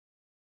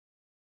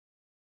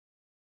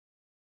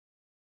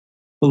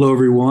Hello,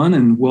 everyone,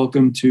 and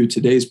welcome to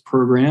today's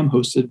program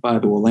hosted by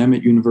the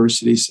Willamette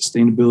University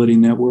Sustainability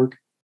Network.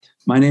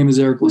 My name is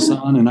Eric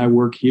Lasan, and I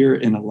work here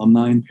in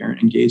Alumni and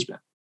Parent Engagement.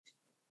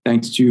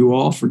 Thanks to you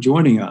all for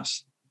joining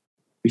us.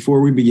 Before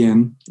we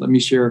begin, let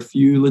me share a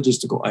few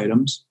logistical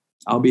items.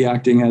 I'll be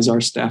acting as our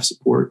staff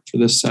support for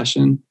this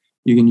session.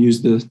 You can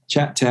use the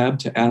chat tab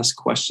to ask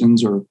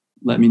questions or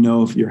let me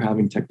know if you're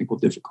having technical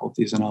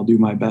difficulties, and I'll do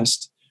my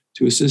best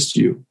to assist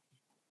you.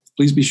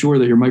 Please be sure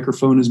that your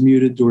microphone is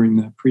muted during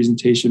the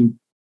presentation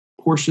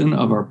portion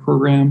of our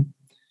program.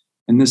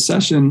 And this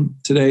session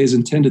today is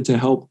intended to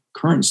help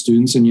current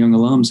students and young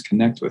alums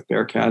connect with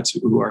Bearcats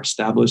who are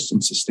established in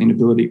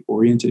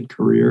sustainability-oriented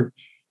career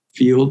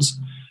fields.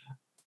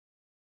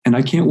 And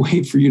I can't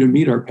wait for you to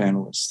meet our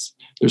panelists.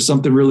 There's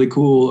something really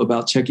cool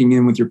about checking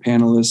in with your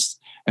panelists,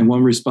 and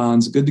one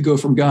responds, "Good to go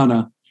from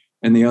Ghana,"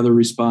 and the other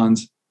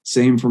responds,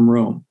 "Same from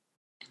Rome."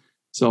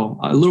 So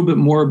a little bit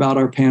more about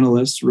our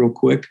panelists real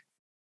quick.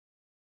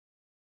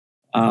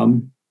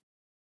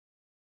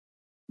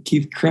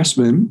 Keith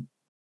Cressman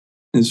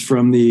is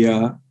from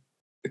the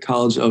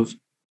College of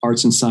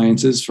Arts and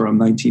Sciences from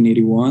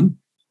 1981.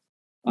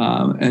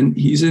 And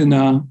he's in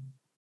the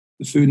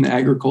Food and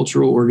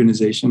Agricultural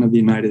Organization of the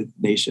United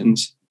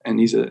Nations, and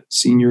he's a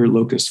senior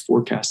Locust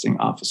forecasting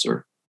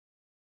officer.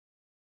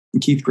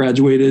 And Keith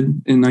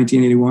graduated in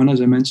 1981,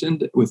 as I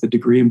mentioned, with a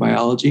degree in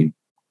biology.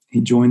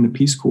 He joined the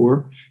Peace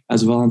Corps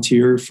as a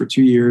volunteer for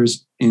 2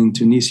 years in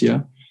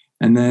Tunisia,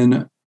 and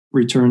then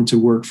returned to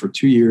work for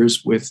 2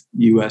 years with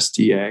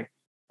USDA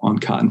on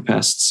cotton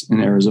pests in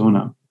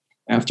Arizona.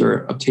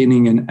 After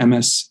obtaining an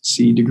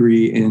MSc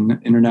degree in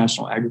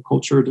International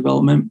Agriculture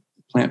Development,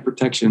 Plant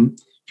Protection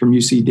from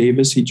UC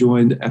Davis, he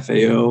joined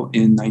FAO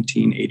in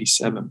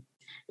 1987.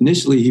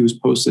 Initially, he was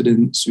posted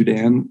in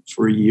Sudan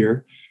for a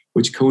year,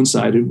 which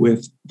coincided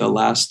with the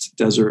last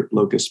desert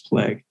locust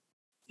plague.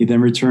 He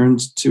then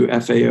returned to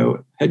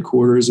FAO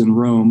headquarters in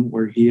Rome,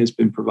 where he has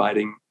been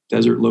providing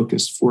desert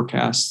locust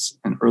forecasts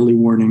and early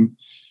warning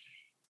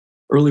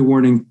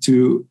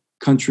to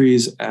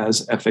countries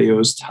as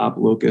FAO's top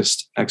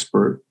locust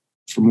expert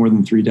for more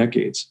than 3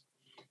 decades.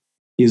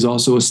 He has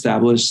also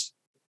established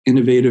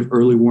innovative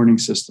early warning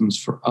systems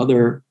for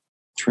other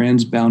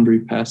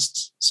transboundary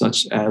pests,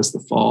 such as the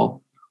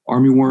fall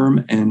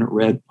armyworm and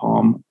red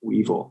palm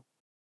weevil.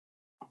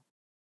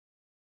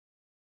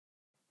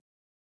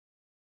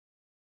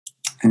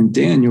 And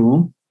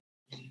Daniel,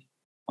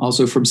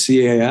 also from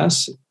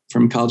CAS,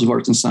 from College of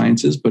Arts and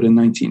Sciences, but in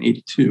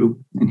 1982,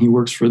 and he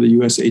works for the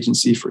U.S.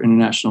 Agency for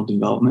International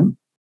Development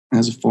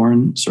as a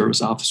Foreign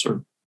Service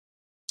Officer.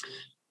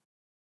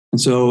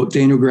 And so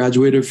Daniel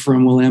graduated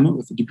from Willamette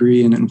with a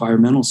degree in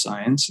environmental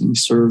science, and he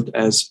served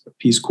as a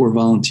Peace Corps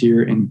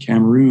volunteer in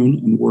Cameroon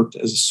and worked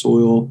as a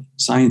soil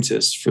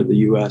scientist for the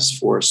U.S.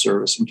 Forest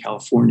Service in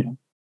California.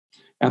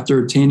 After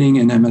obtaining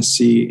an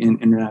MSc in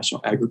International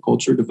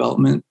Agriculture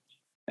Development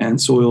and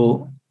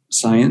Soil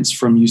Science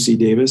from UC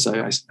Davis,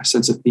 I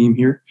sense a theme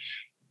here.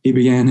 He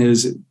began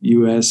his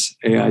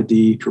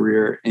USAID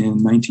career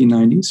in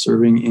 1990,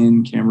 serving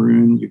in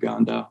Cameroon,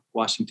 Uganda,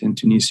 Washington,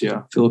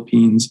 Tunisia,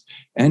 Philippines,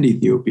 and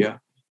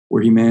Ethiopia,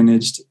 where he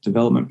managed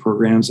development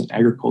programs in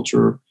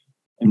agriculture,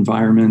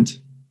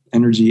 environment,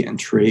 energy, and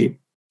trade.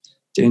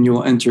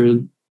 Daniel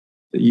entered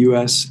the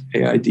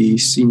USAID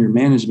senior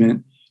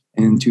management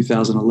in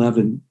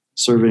 2011,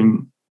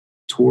 serving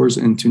tours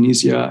in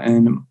Tunisia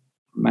and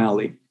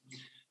Mali.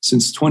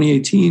 Since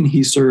 2018,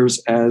 he serves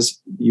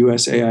as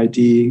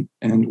USAID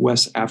and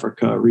West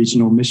Africa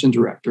Regional Mission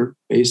Director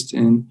based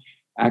in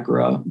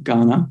Accra,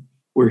 Ghana,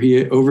 where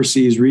he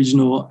oversees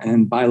regional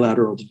and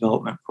bilateral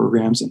development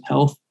programs in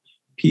health,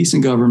 peace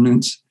and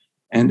governance,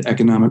 and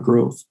economic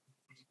growth.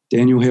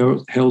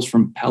 Daniel hails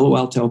from Palo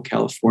Alto,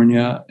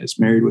 California, is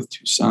married with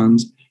 2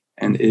 sons,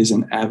 and is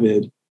an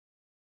avid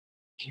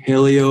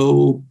How do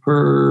you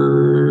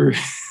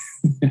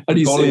say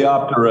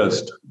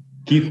Coleopterist.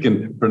 Keith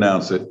can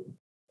pronounce it.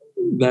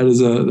 That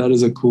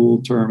is a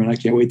cool term, and I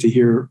can't wait to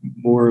hear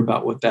more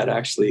about what that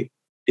actually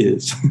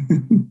is.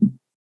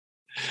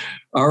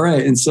 All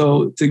right, and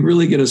so to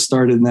really get us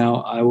started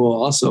now, I will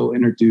also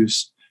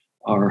introduce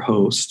our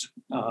host,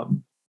 our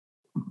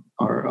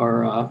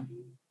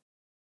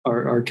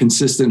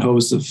consistent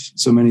host of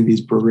so many of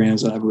these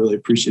programs, and I'm really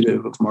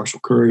appreciative of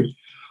Marshall Curry.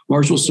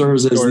 Marshall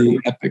serves as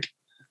the EPIC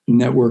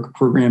Network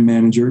Program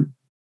Manager.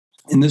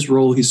 In this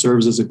role, he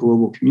serves as a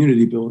global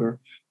community builder,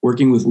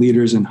 working with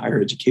leaders in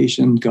higher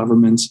education,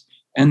 governments,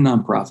 and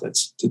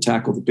nonprofits to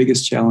tackle the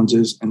biggest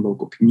challenges in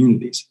local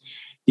communities.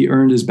 He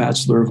earned his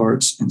Bachelor of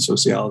Arts in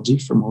Sociology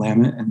from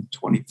Willamette in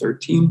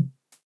 2013.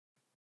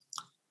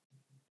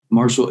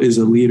 Marshall is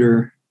a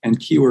leader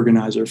and key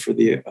organizer for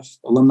the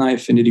alumni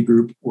affinity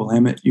group,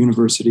 Willamette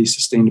University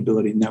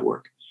Sustainability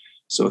Network.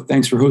 So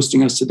thanks for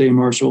hosting us today,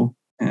 Marshall,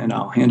 and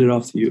I'll hand it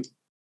off to you.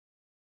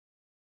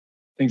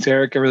 Thanks,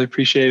 Eric. I really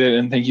appreciate it.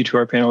 And thank you to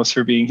our panelists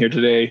for being here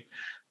today.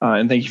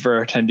 And thank you for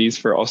our attendees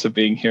for also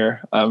being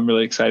here. I'm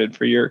really excited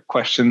for your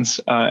questions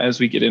as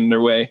we get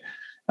underway.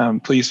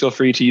 Please feel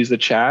free to use the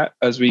chat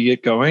as we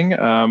get going.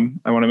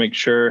 I want to make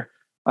sure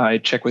I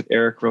check with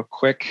Eric real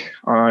quick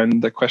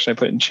on the question I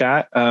put in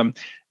chat.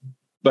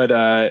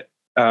 But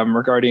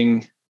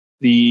regarding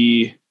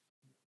your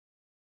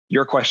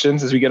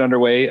questions as we get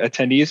underway,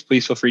 attendees,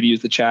 please feel free to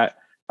use the chat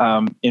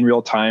in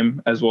real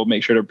time, as we'll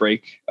make sure to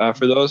break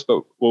for those.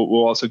 But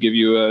we'll also give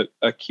you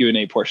a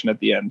Q&A portion at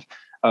the end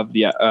of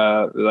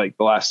the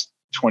last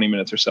 20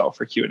 minutes or so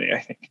for Q&A, I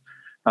think,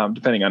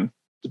 depending on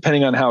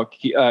how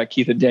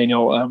Keith and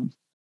Daniel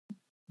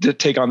to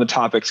take on the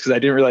topics, because I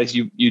didn't realize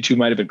you two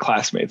might have been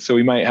classmates, so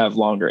we might have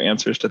longer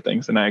answers to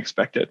things than I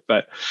expected.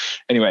 But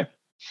anyway,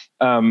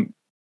 do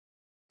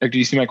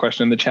you see my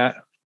question in the chat?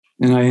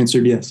 And I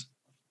answered yes.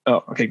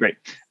 Oh, okay, great.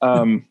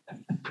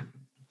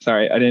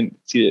 Sorry, I didn't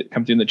see it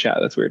come through in the chat.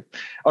 That's weird.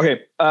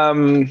 Okay,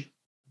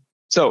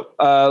 so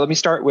let me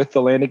start with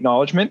the land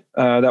acknowledgement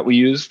that we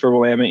use for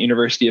Willamette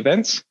University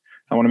events.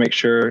 I want to make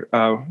sure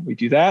we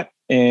do that,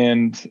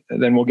 and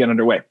then we'll get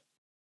underway.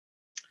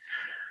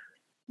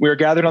 We are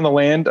gathered on the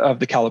land of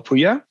the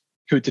Kalapuya,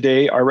 who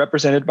today are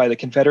represented by the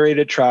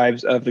Confederated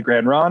Tribes of the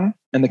Grand Ronde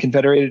and the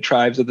Confederated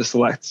Tribes of the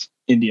Siletz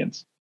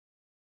Indians,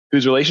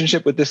 whose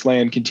relationship with this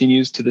land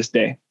continues to this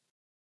day.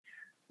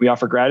 We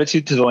offer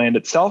gratitude to the land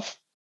itself,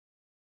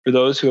 for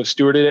those who have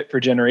stewarded it for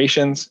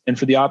generations, and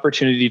for the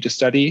opportunity to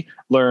study,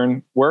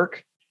 learn,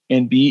 work,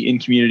 and be in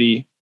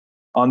community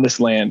on this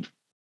land.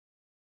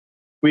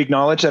 We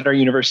acknowledge that our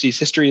university's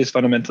history is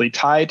fundamentally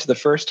tied to the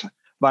first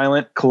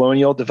violent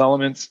colonial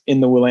developments in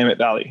the Willamette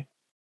Valley.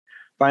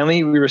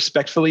 Finally, we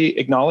respectfully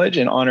acknowledge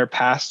and honor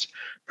past,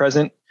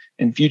 present,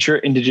 and future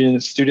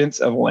Indigenous students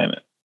of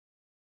Willamette.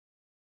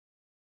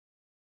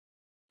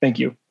 Thank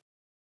you.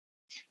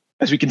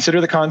 As we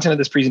consider the content of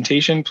this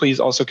presentation, please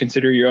also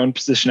consider your own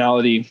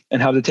positionality and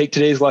how to take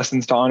today's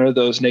lessons to honor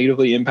those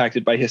negatively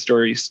impacted by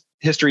histories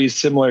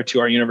similar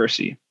to our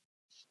university.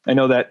 I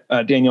know that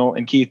Daniel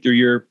and Keith, through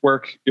your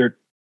work, you're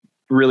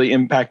really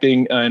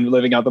impacting and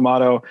living out the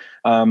motto.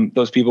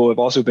 Those people have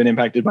also been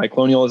impacted by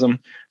colonialism.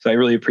 So I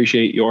really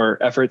appreciate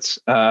your efforts.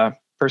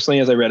 Personally,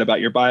 as I read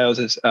about your bios,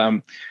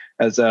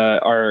 as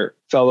our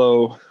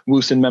fellow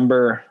WUSN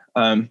member,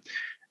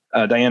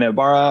 Diana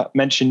Ibarra,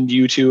 mentioned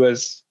you two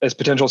as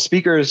potential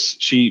speakers.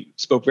 She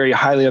spoke very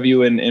highly of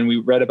you, and we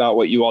read about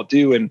what you all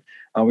do, and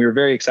we were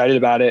very excited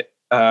about it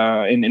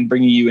in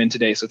bringing you in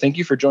today. So thank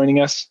you for joining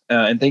us,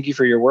 and thank you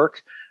for your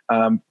work.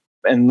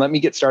 And let me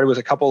get started with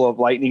a couple of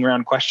lightning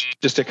round questions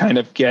just to kind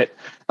of get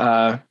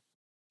the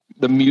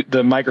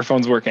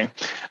microphones working.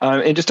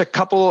 And just a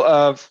couple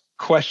of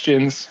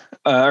questions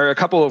or a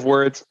couple of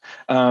words.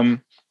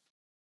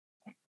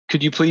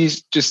 Could you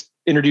please just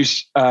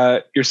introduce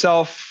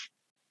yourself?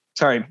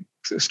 Sorry,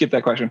 skip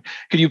that question.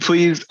 Could you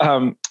please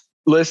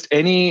list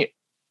any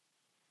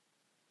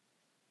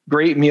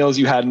great meals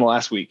you had in the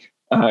last week?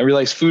 I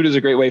realize food is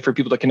a great way for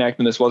people to connect,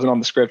 and this wasn't on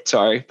the script,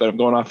 sorry, but I'm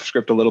going off the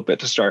script a little bit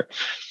to start.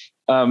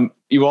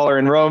 You all are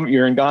in Rome,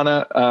 you're in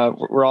Ghana,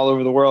 we're all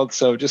over the world.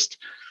 So just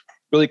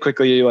really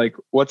quickly, like,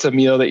 what's a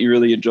meal that you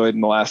really enjoyed in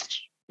the last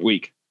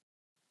week?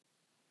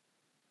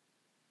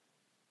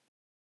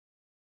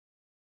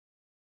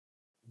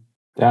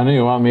 Daniel,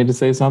 you want me to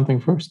say something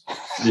first?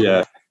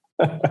 Yeah.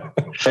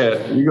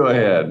 You go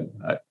ahead.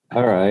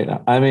 All right.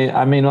 I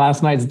mean,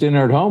 last night's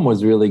dinner at home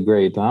was really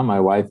great. My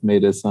wife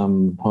made us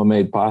some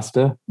homemade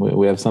pasta.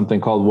 We have something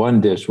called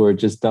one dish where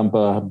just dump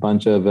a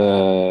bunch of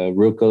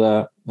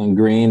rucola and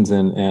greens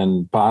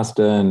and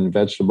pasta and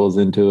vegetables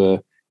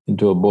into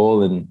a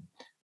bowl and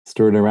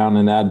stir it around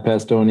and add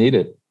pesto and eat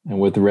it. And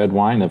with red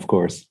wine, of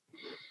course.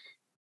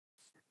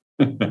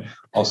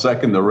 I'll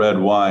second the red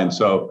wine.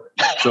 So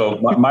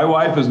my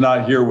wife is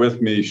not here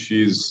with me.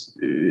 She's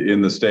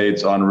in the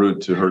States en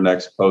route to her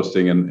next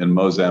posting in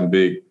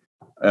Mozambique.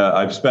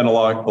 I've spent a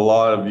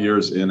lot of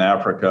years in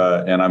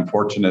Africa, and I'm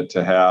fortunate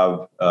to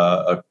have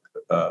a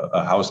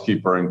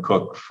housekeeper and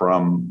cook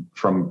from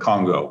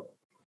Congo.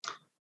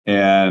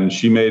 And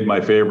she made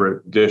my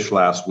favorite dish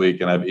last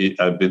week, and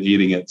I've been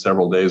eating it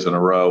several days in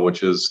a row,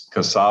 which is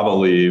cassava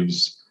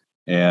leaves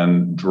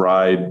and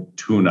dried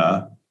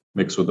tuna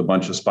mixed with a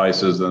bunch of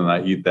spices, and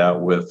I eat that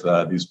with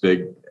these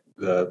big,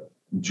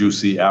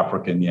 juicy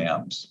African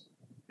yams.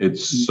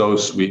 It's so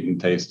sweet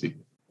and tasty.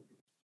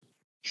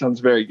 Sounds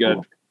very good.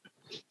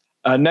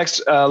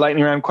 Next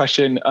lightning round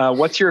question.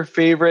 What's your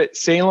favorite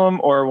Salem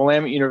or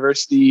Willamette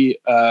University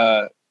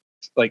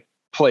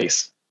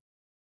place?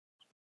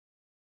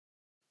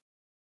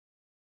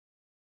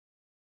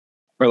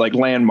 Or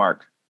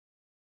landmark?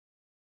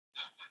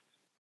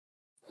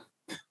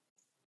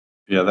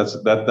 Yeah,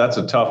 that's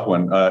a tough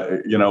one.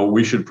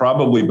 We should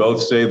probably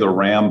both say the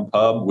Ram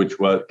Pub, which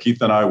was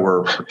Keith and I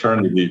were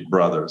fraternity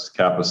brothers,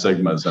 Kappa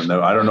Sigmas, and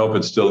I don't know if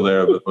it's still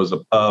there, but it was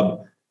a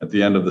pub at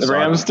the end of the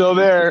Ram's still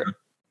there.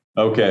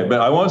 Okay,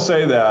 but I won't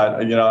say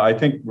that. I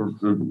think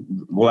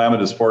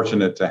Willamette is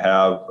fortunate to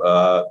have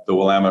the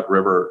Willamette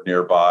River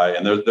nearby,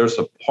 and there's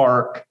a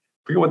park. I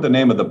forget what the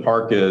name of the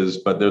park is,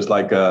 but there's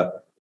like a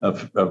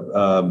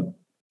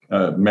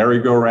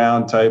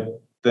merry-go-round type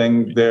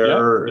thing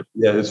there.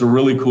 Yeah, it's a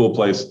really cool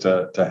place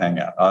to hang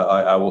out.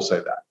 I will say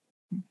that.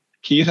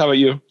 Keith, how about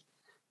you?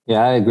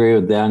 Yeah, I agree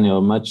with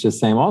Daniel. Much the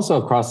same.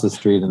 Also across the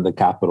street in the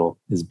Capitol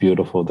is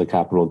beautiful. The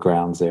Capitol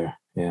grounds there.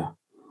 Yeah.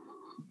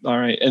 All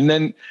right. And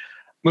then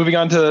moving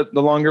on to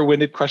the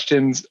longer-winded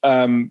questions,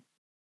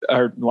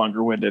 or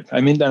longer-winded.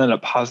 I mean that in a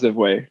positive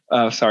way.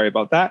 Sorry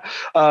about that.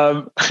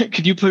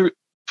 Could you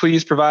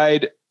please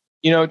provide,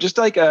 just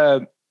like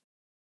an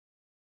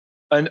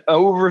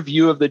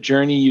overview of the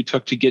journey you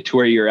took to get to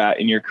where you're at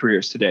in your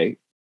careers today?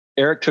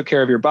 Eric took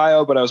care of your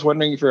bio, but I was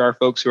wondering for our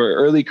folks who are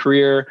early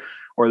career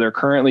or they're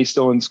currently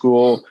still in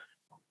school,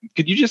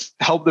 could you just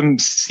help them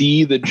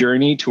see the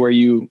journey to where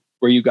you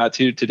got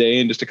to today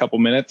in just a couple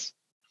minutes?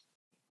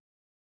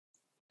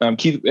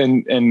 Keith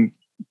and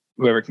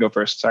whoever can go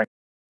first. Sorry.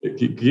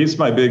 He's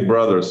my big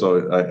brother,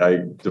 so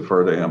I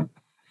defer to him.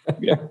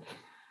 Yeah.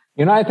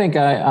 I think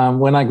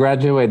when I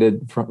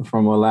graduated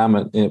from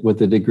Willamette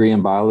with a degree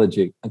in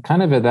biology,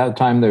 kind of at that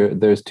time,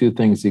 there's two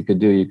things you could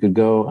do. You could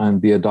go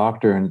and be a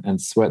doctor and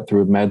sweat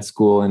through med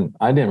school. And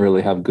I didn't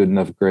really have good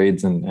enough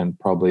grades and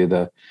probably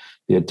the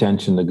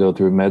attention to go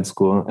through med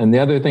school. And the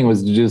other thing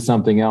was to do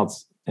something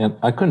else. And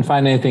I couldn't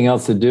find anything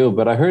else to do.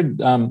 But I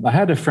heard, I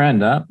had a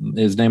friend,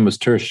 his name was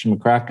Tersh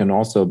McCracken,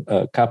 also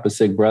a Kappa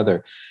Sig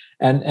brother.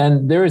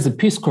 And there is a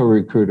Peace Corps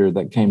recruiter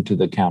that came to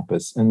the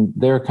campus, and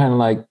they're kind of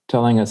like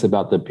telling us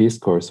about the Peace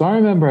Corps. So I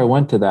remember I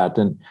went to that,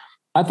 and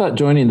I thought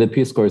joining the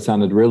Peace Corps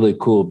sounded really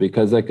cool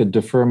because I could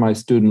defer my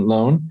student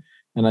loan,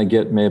 and I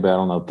get maybe, I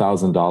don't know,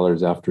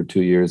 $1,000 after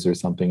 2 years or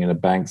something in a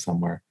bank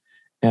somewhere.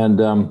 And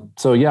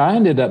so, yeah, I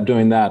ended up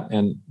doing that,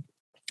 and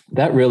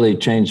that really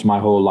changed my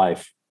whole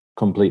life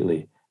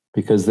completely.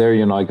 Because there,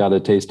 I got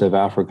a taste of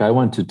Africa. I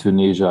went to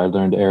Tunisia. I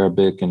learned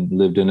Arabic and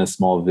lived in a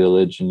small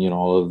village and,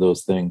 all of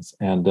those things.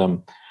 And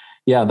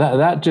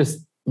that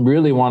just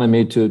really wanted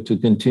me to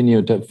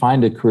continue to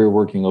find a career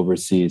working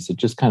overseas. It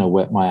just kind of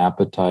whet my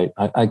appetite.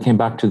 I came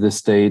back to the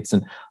States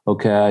and,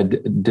 I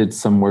did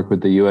some work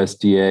with the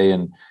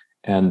USDA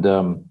and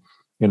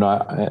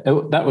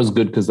that was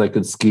good because I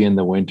could ski in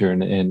the winter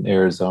in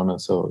Arizona.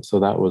 So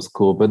that was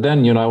cool. But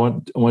then, I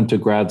went to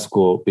grad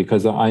school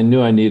because I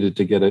knew I needed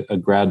to get a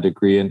grad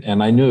degree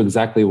and I knew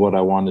exactly what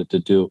I wanted to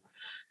do.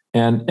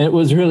 And it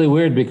was really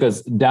weird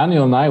because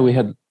Daniel and I,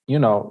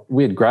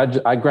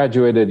 I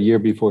graduated a year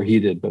before he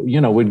did, but,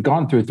 we'd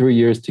gone through 3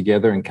 years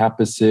together in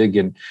Kappa Sig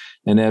and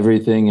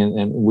everything.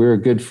 And we were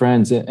good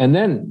friends. And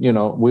then,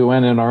 we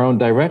went in our own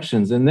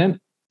directions. And then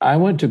I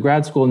went to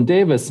grad school in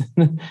Davis.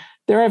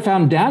 There I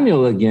found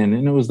Daniel again,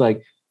 and it was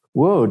like,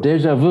 whoa,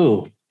 deja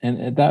vu.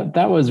 And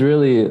that was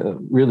really,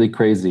 really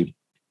crazy.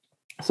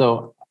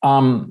 So,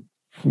 that's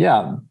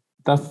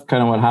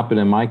kind of what happened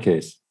in my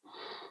case.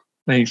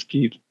 Thanks,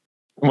 Keith.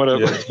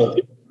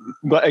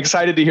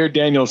 Excited to hear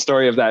Daniel's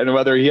story of that and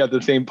whether he had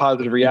the same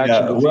positive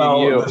reaction. Yeah,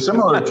 well,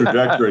 similar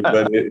trajectory,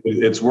 but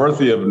it's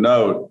worthy of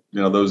note,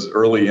 those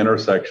early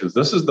intersections.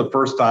 This is the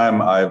first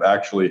time I've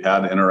actually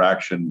had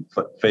interaction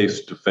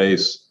face to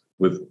face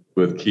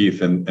with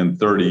Keith in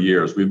 30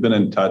 years. We've been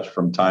in touch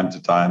from time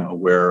to time,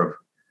 aware of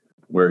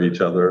where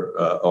each other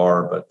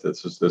are, but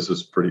this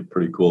is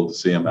pretty cool to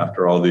see him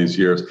after all these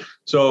years.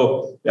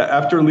 So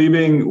after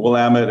leaving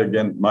Willamette,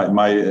 again,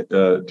 my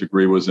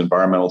degree was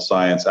environmental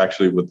science,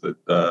 actually with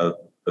the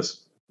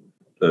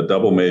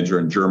double major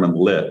in German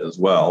Lit as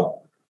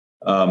well.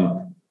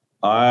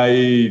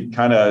 I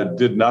kind of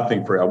did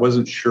nothing I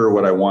wasn't sure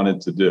what I wanted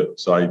to do.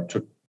 So I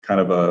took kind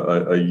of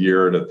a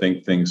year to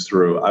think things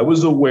through. I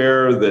was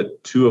aware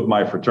that two of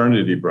my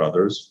fraternity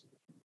brothers,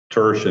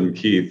 Tersh and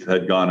Keith,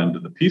 had gone into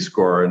the Peace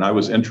Corps, and I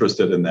was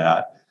interested in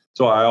that.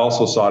 So I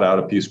also sought out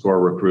a Peace Corps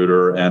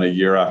recruiter, and a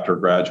year after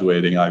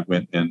graduating, I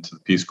went into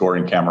the Peace Corps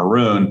in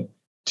Cameroon,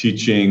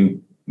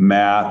 teaching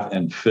math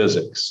and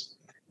physics.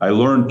 I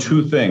learned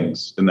two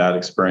things in that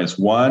experience.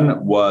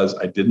 One was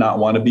I did not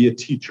want to be a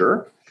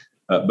teacher,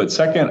 but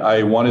second,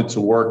 I wanted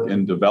to work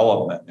in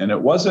development. And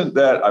it wasn't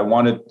that I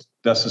wanted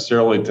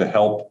necessarily to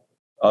help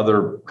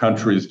other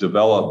countries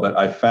develop, but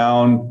I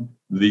found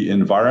the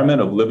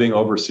environment of living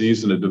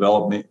overseas in a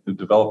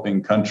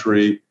developing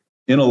country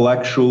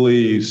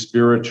intellectually,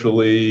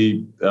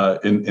 spiritually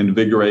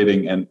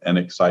invigorating and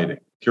exciting.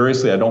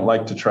 Curiously, I don't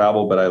like to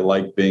travel, but I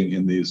like being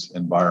in these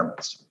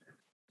environments.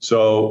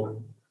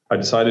 So I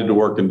decided to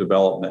work in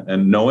development,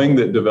 and knowing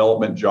that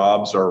development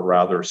jobs are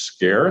rather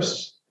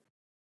scarce,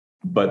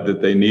 but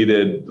that they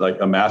needed like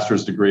a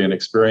master's degree and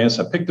experience,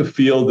 I picked a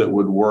field that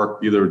would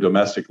work either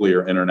domestically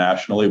or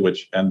internationally,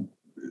 which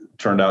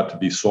turned out to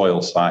be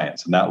soil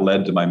science. And that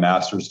led to my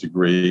master's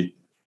degree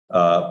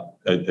at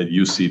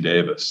UC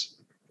Davis.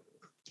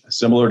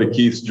 Similar to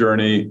Keith's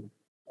journey,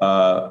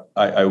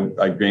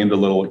 I gained a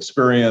little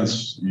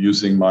experience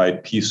using my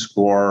Peace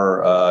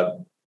Corps,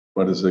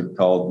 what is it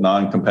called,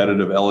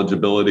 non-competitive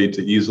eligibility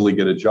to easily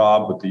get a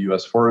job with the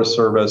U.S. Forest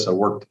Service. I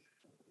worked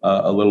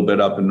a little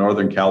bit up in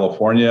Northern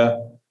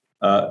California,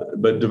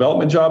 but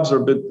development jobs are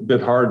a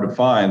bit hard to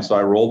find. So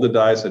I rolled the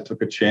dice. I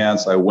took a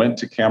chance. I went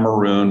to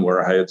Cameroon,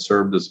 where I had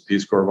served as a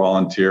Peace Corps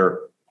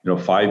volunteer,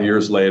 5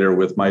 years later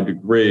with my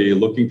degree,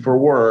 looking for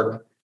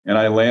work. And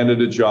I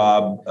landed a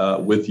job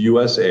with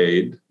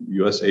USAID,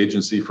 U.S.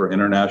 Agency for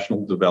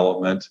International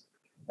Development,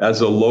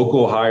 as a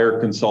local hire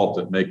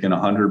consultant, making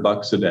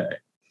 $100 a day.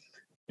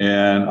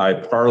 And I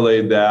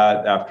parlayed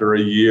that after a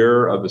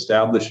year of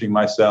establishing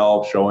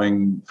myself,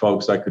 showing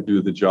folks I could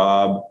do the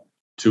job,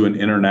 to an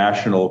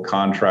international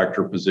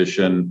contractor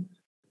position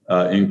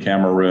in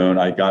Cameroon.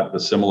 I got a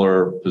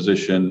similar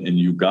position in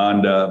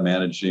Uganda,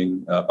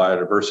 managing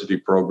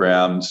biodiversity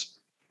programs.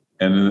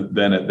 And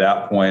then at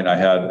that point, I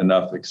had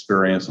enough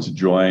experience to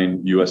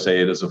join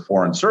USAID as a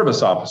foreign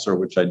service officer,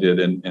 which I did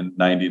in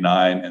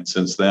 99. And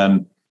since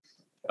then,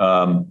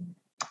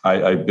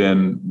 I've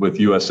been with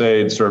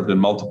USAID, served in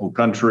multiple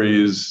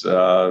countries,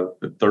 been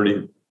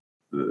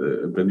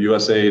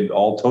USAID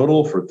all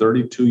total for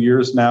 32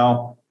 years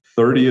now.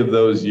 30 of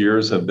those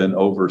years have been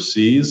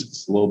overseas.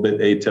 It's a little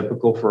bit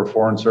atypical for a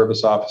foreign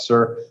service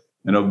officer.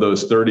 And of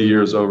those 30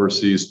 years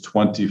overseas,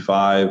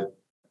 25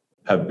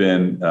 have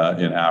been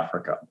in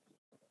Africa.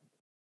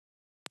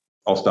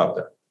 I'll stop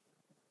there.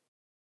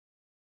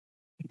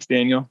 Thanks,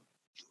 Daniel.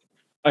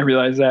 I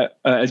realized that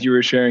as you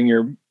were sharing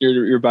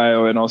your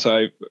bio, and also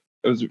I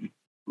was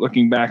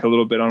looking back a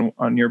little bit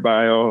on your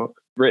bio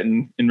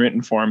in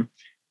written form.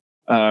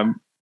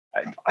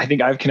 I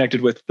think I've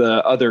connected with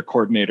the other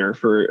coordinator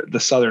for the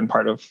southern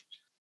part of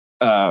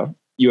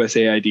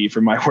USAID for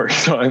my work.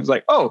 So I was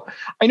like, oh,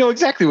 I know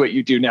exactly what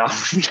you do now.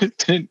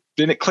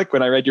 Didn't click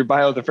when I read your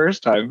bio the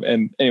first time.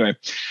 And anyway,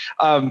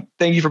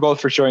 thank you for both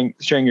for sharing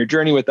your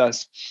journey with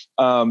us.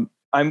 I'm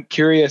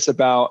curious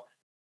about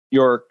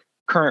your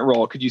current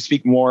role. Could you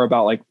speak more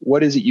about like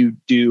what is it you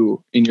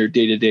do in your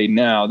day-to-day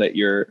now that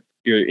you're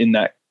in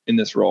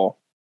this role?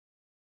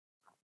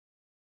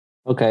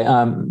 Okay.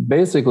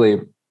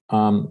 Basically,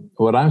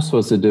 what I'm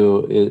supposed to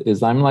do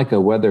is I'm like a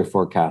weather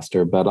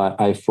forecaster, but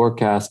I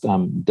forecast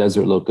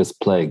desert locust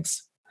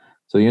plagues.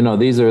 So,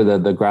 these are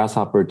the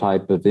grasshopper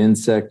type of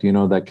insect,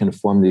 that can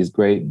form these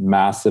great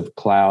massive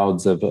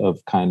clouds of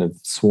kind of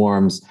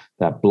swarms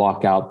that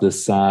block out the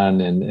sun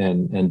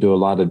and do a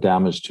lot of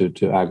damage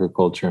to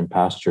agriculture and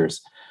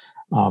pastures.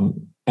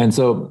 And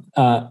so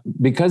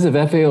because of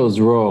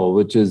FAO's role,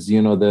 which is,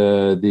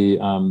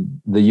 the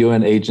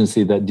UN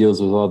agency that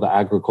deals with all the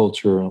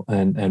agricultural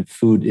and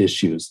food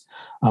issues,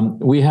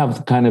 we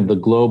have kind of the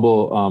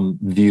global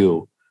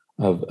view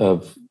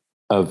of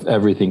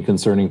everything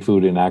concerning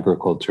food and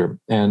agriculture.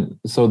 And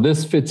so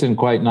this fits in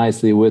quite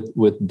nicely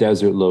with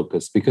desert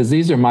locusts, because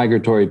these are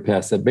migratory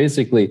pests that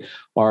basically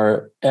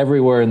are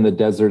everywhere in the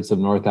deserts of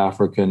North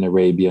Africa and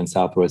Arabia and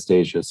Southwest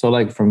Asia. So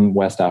like from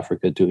West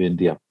Africa to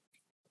India.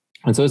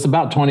 And so it's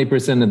about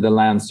 20% of the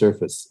land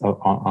surface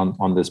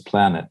on this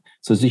planet.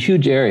 So it's a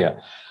huge area.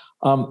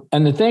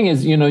 And the thing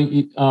is,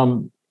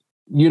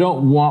 you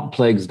don't want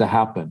plagues to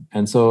happen.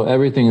 And so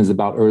everything is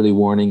about early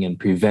warning and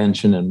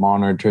prevention and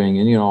monitoring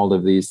and, all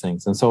of these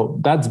things. And so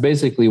that's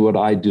basically what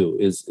I do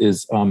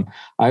is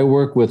I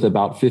work with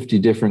about 50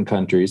 different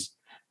countries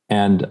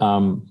and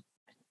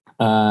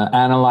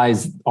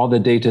analyze all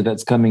the data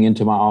that's coming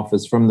into my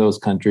office from those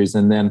countries.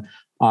 And then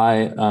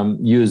I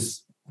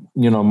use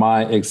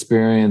my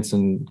experience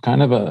and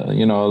kind of a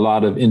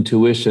lot of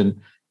intuition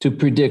to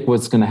predict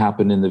what's going to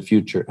happen in the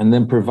future, and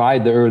then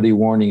provide the early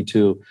warning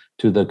to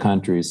the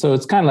countries. So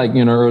it's kind of like,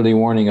 early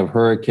warning of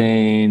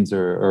hurricanes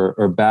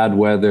or bad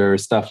weather,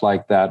 stuff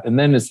like that. And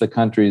then it's the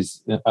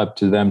countries up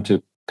to them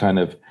to kind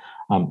of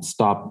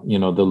stop, the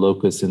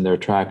locusts in their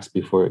tracks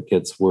before it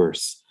gets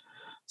worse.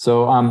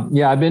 So,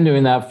 I've been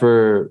doing that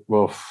for,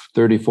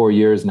 34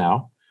 years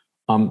now.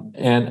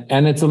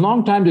 And it's a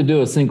long time to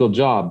do a single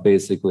job,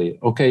 basically.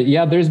 Okay,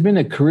 there's been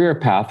a career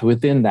path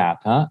within that,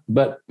 huh?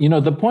 But,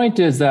 the point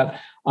is that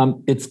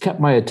it's kept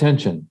my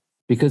attention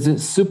because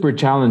it's super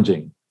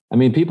challenging. I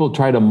mean, people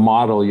try to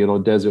model,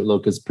 desert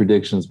locust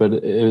predictions, but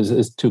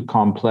it's too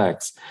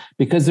complex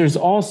because there's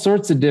all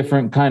sorts of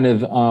different kind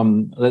of,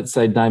 let's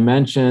say,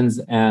 dimensions,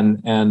 and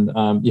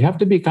you have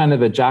to be kind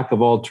of a jack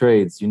of all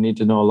trades. You need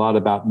to know a lot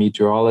about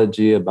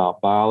meteorology,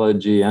 about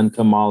biology,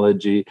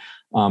 entomology,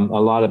 a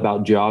lot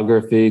about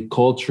geography,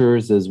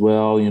 cultures as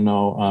well,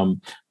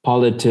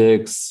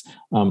 politics,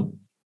 and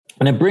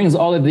it brings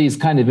all of these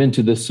kind of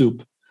into the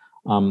soup.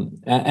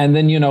 And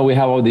then, we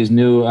have all these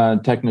new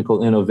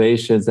technical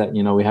innovations that,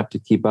 we have to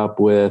keep up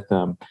with.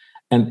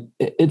 And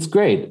it's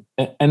great.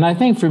 And I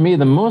think for me,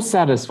 the most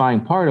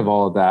satisfying part of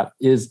all of that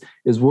is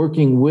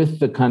working with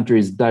the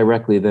countries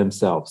directly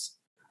themselves.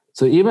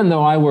 So even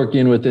though I work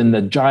within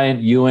the giant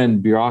UN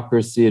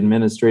bureaucracy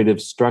administrative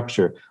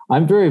structure,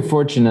 I'm very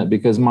fortunate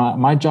because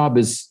my job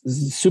is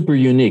super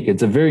unique.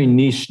 It's a very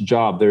niche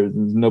job. There's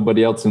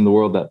nobody else in the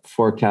world that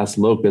forecasts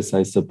locusts,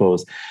 I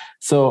suppose.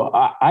 So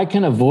I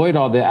can avoid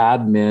all the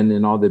admin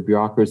and all the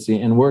bureaucracy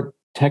and work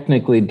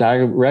technically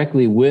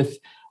directly with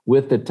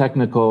the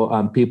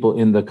technical people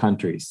in the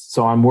countries.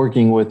 So I'm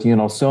working with,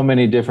 so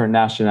many different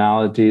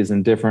nationalities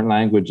and different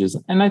languages.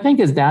 And I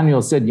think, as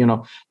Daniel said,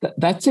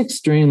 that's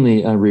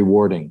extremely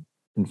rewarding.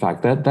 In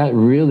fact, that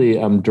really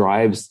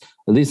drives,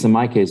 at least in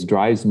my case,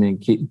 drives me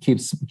and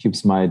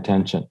keeps my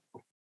attention.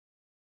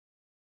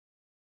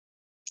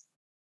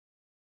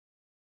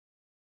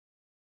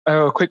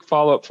 Oh, a quick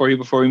follow-up for you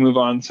before we move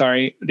on.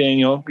 Sorry,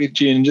 Daniel, we'll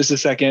get you in just a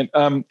second.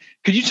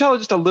 Could you tell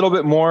just a little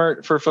bit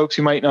more for folks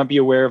who might not be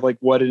aware of like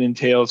what it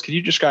entails? Could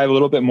you describe a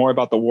little bit more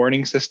about the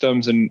warning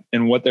systems and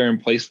what they're in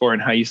place for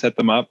and how you set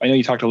them up? I know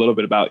you talked a little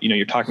bit about,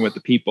 you're talking with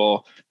the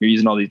people, you're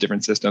using all these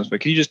different systems,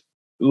 but could you just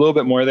a little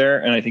bit more there?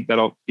 And I think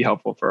that'll be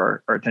helpful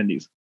for our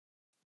attendees.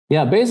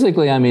 Yeah,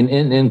 basically,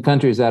 in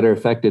countries that are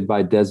affected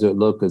by desert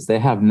locusts, they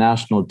have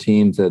national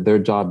teams that their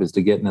job is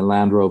to get in a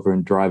Land Rover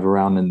and drive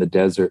around in the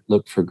desert,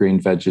 look for green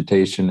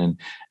vegetation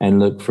and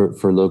look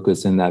for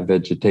locusts in that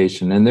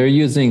vegetation. And they're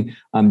using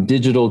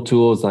digital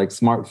tools like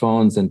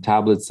smartphones and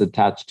tablets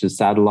attached to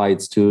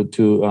satellites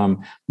to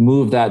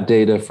move that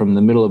data from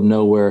the middle of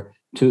nowhere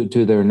to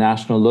their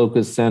national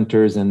locust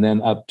centers and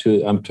then up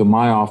to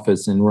my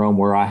office in Rome,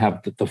 where I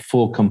have the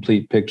full,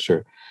 complete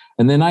picture.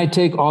 And then I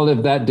take all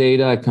of that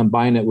data, I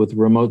combine it with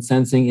remote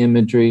sensing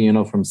imagery,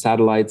 from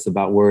satellites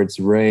about where it's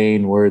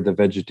rain, where the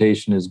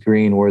vegetation is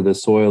green, where the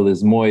soil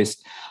is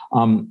moist,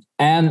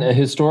 and a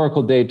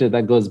historical data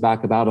that goes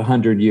back about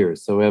 100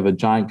 years. So we have a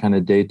giant kind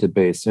of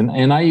database.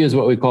 And I use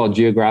what we call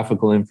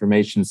Geographical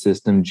Information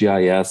System,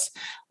 GIS.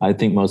 I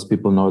think most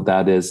people know what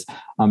that is,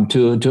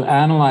 to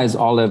analyze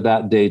all of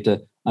that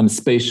data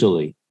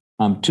spatially.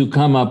 To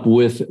come up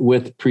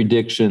with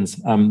predictions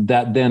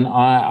that then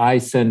I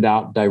send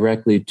out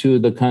directly to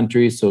the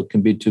country. So it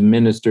can be to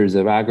ministers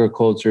of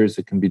agriculture,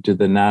 it can be to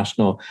the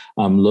national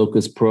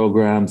locust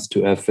programs,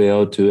 to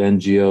FAO, to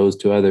NGOs,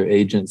 to other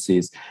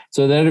agencies,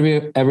 so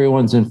that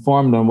everyone's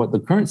informed on what the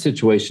current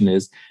situation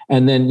is,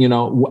 and then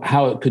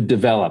how it could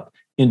develop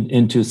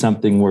into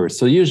something worse.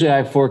 So usually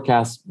I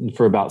forecast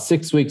for about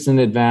 6 weeks in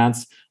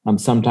advance.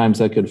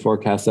 Sometimes I could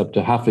forecast up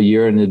to half a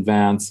year in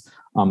advance.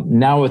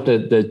 Now with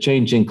the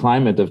changing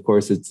climate, of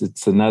course,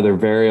 it's another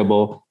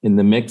variable in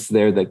the mix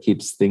there that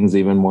keeps things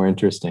even more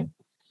interesting.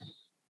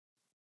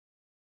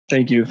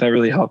 Thank you. That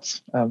really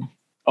helps.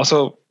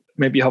 Also,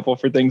 may be helpful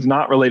for things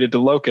not related to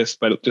locusts,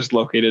 but just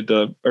located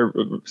to or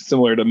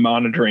similar to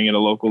monitoring at a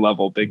local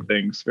level, big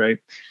things, right?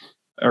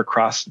 Or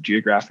cross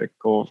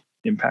geographical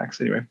impacts.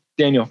 Anyway,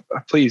 Daniel,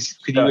 please,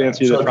 could you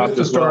answer the process?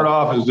 To start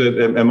off,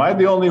 am I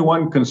the only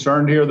one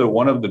concerned here that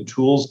one of the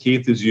tools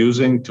Keith is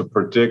using to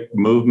predict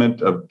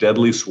movement of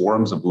deadly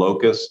swarms of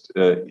locusts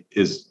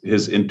is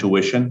his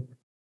intuition?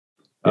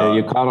 Yeah,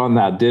 you caught on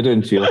that,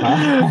 didn't you?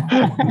 Huh?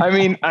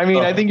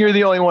 I think you're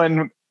the only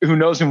one who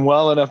knows him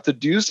well enough to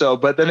do so.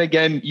 But then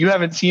again, you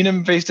haven't seen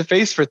him face to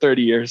face for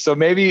 30 years. So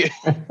maybe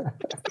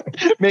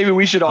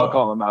we should all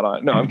call him out on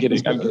it. No, I'm kidding.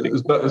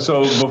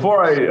 So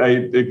before I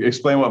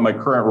explain what my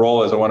current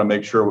role is, I want to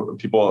make sure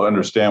people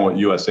understand what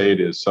USAID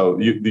is. So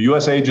the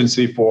U.S.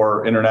 Agency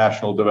for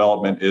International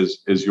Development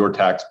is your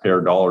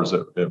taxpayer dollars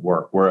at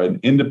work. We're an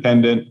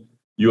independent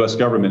U.S.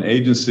 government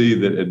agency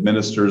that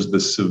administers the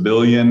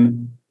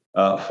civilian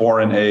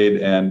foreign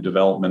aid and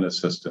development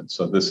assistance.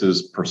 So this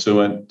is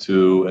pursuant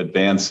to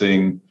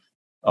advancing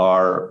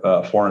our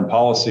foreign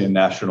policy and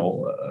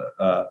national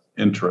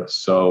interests.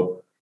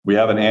 So we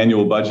have an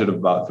annual budget of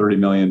about $30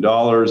 million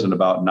and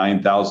about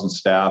 9,000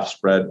 staff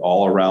spread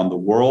all around the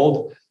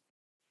world.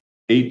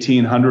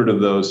 1,800 of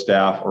those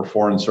staff are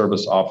foreign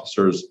service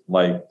officers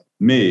like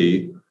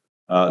me.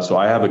 So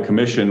I have a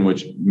commission,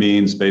 which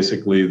means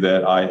basically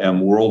that I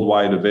am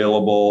worldwide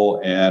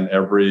available, and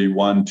every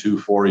 1, 2,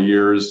 4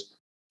 years,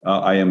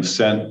 I am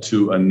sent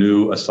to a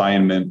new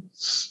assignment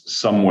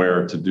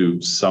somewhere to do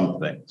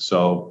something.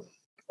 So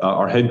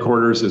our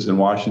headquarters is in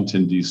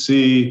Washington,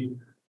 D.C.,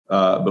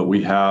 but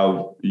we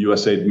have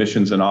USAID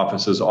missions and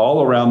offices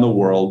all around the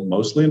world,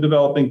 mostly in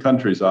developing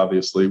countries,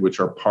 obviously, which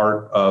are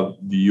part of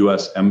the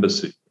U.S.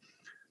 Embassy.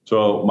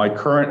 So my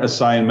current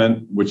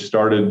assignment, which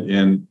started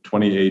in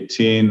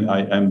 2018,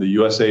 I am the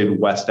USAID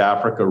West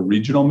Africa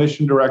Regional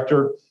Mission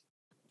Director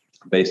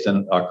based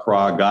in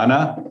Accra,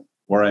 Ghana,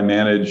 where I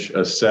manage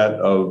a set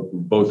of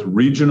both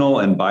regional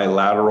and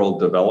bilateral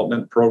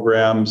development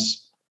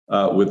programs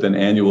with an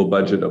annual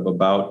budget of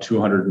about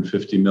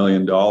 $250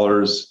 million.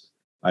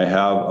 I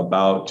have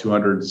about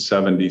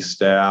 270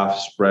 staff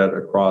spread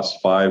across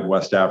 5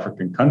 West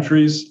African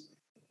countries.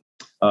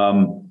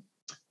 So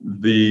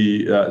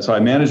I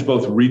manage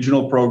both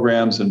regional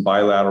programs and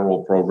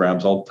bilateral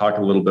programs. I'll talk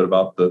a little bit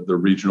about the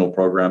regional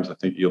programs. I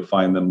think you'll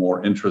find them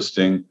more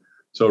interesting.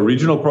 So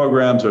regional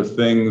programs are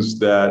things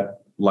that,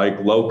 like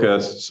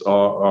locusts,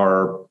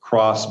 are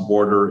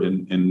cross-border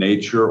in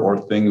nature, or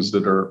things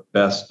that are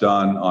best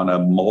done on a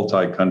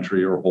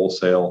multi-country or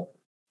wholesale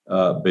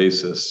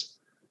basis.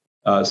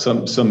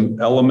 Some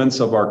elements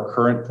of our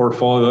current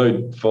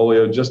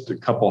portfolio, just a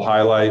couple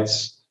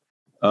highlights.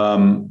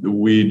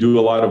 We do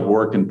a lot of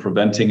work in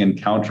preventing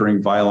and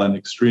countering violent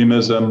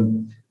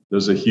extremism.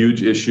 There's a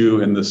huge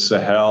issue in the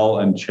Sahel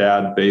and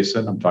Chad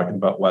Basin. I'm talking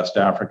about West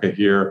Africa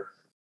here,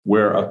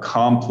 where a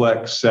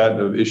complex set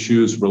of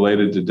issues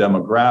related to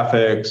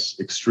demographics,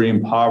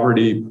 extreme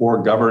poverty,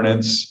 poor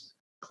governance,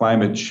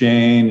 climate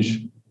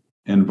change,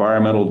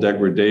 environmental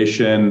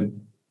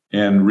degradation,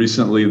 and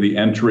recently the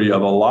entry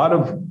of a lot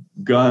of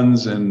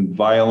guns and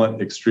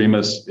violent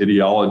extremist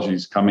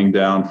ideologies coming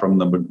down from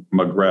the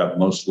Maghreb,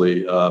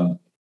 mostly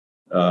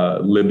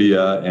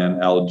Libya,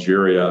 and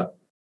Algeria.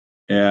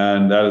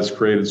 And that has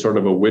created sort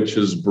of a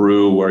witch's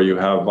brew where you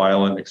have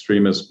violent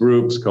extremist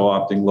groups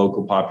co-opting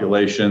local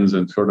populations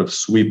and sort of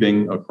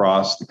sweeping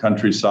across the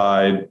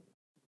countryside,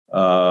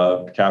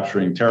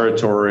 capturing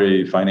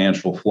territory,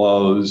 financial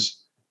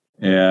flows,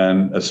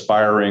 and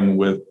aspiring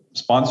with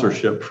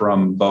sponsorship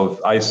from both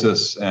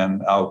ISIS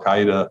and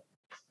Al-Qaeda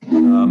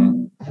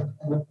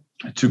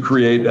to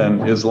create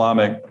an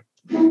Islamic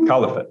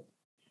caliphate.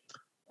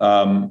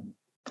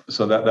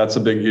 So that's a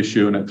big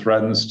issue, and it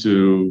threatens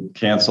to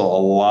cancel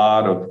a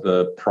lot of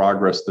the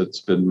progress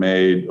that's been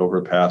made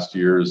over past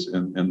years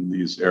in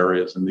these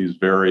areas, in these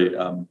very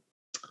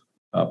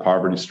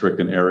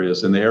poverty-stricken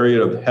areas. In the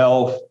area of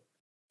health,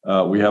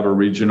 we have a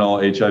regional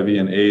HIV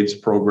and AIDS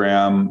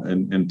program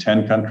in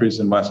 10 countries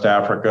in West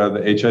Africa.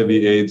 The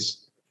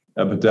HIV/AIDS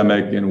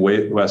epidemic in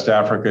West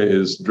Africa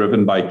is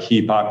driven by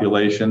key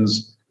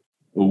populations,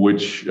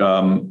 which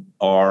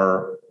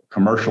are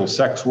commercial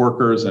sex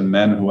workers and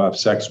men who have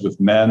sex with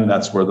men.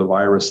 That's where the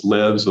virus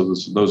lives. So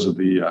those are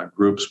the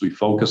groups we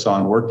focus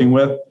on working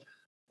with.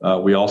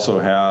 We also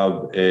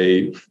have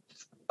a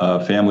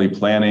family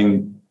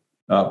planning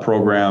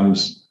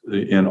programs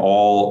in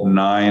all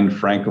 9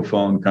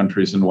 Francophone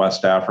countries in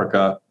West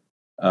Africa,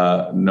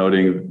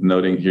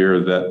 noting here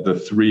that the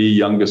 3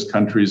 youngest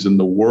countries in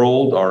the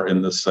world are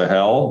in the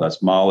Sahel.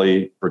 That's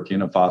Mali,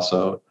 Burkina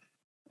Faso,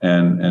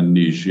 and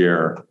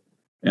Niger.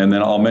 And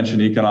then I'll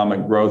mention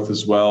economic growth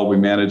as well. We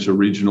manage a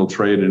regional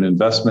trade and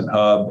investment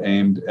hub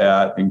aimed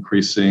at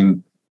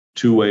increasing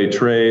two-way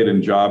trade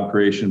and job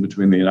creation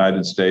between the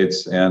United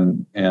States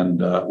and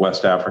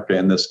West Africa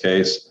in this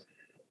case.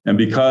 And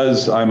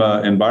because I'm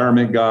an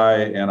environment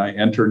guy and I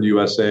entered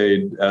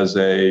USAID as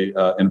a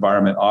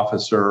environment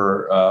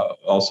officer,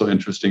 also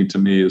interesting to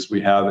me is we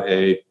have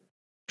a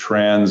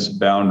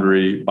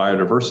trans-boundary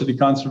biodiversity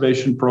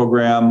conservation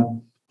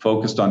program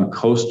focused on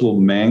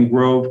coastal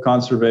mangrove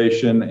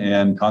conservation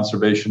and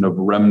conservation of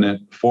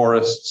remnant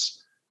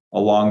forests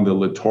along the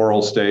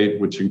littoral state,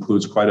 which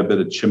includes quite a bit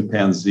of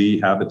chimpanzee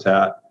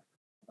habitat.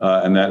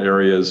 And that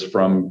area is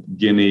from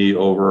Guinea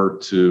over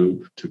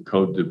to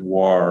Cote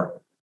d'Ivoire.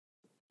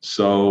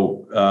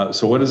 So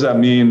what does that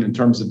mean in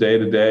terms of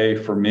day-to-day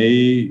for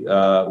me?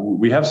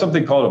 We have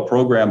something called a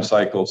program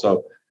cycle.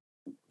 So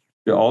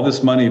all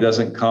this money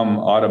doesn't come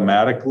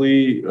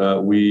automatically.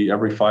 We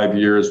every 5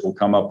 years will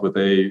come up with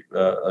a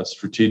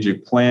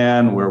strategic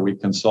plan where we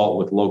consult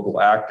with local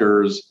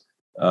actors,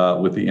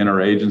 with the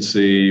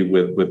interagency,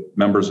 with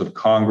members of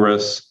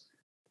Congress,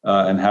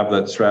 and have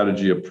that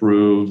strategy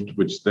approved,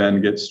 which then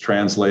gets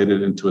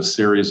translated into a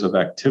series of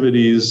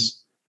activities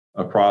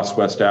across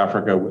West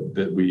Africa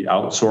that we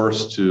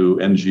outsource to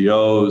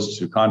NGOs,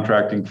 to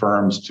contracting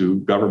firms, to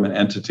government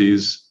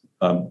entities,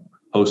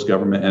 host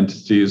government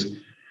entities.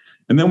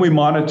 And then we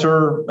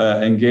monitor,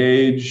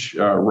 engage,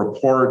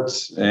 report,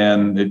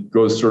 and it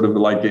goes sort of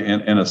like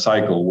in a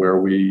cycle where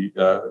we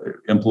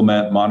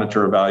implement,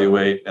 monitor,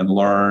 evaluate, and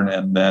learn,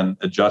 and then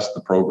adjust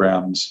the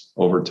programs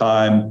over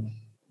time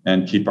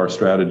and keep our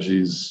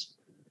strategies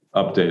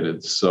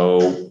updated.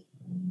 So,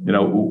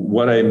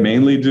 what I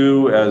mainly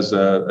do as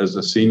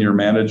a senior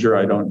manager,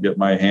 I don't get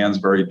my hands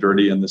very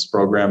dirty in this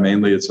program.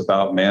 Mainly, it's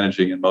about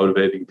managing and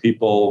motivating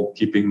people,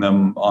 keeping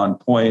them on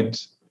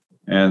point,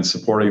 and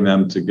supporting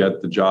them to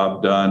get the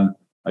job done.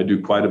 I do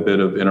quite a bit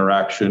of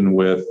interaction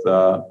with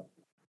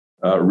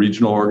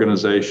regional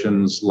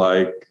organizations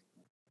like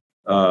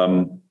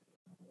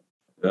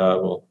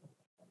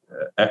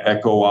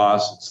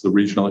ECOWAS, it's the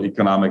regional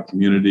economic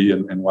community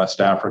in West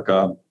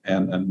Africa,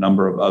 and a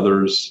number of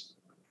others.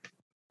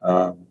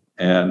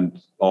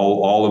 And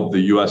all of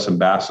the U.S.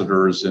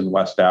 ambassadors in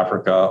West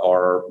Africa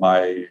are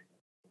my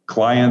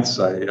clients.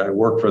 I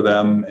work for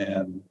them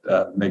and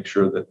make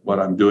sure that what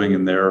I'm doing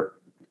in their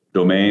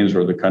domains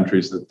or the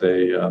countries that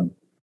they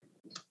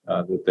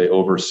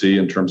oversee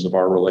in terms of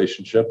our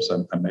relationships,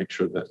 and I make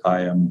sure that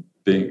I am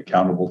being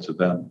accountable to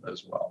them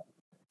as well.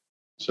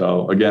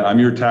 So again, I'm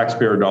your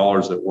taxpayer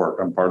dollars at work.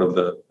 I'm part of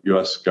the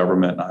U.S.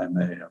 government. I'm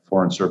a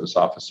foreign service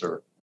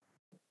officer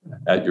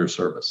at your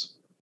service.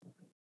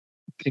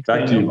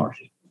 Back to you,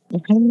 Marshall.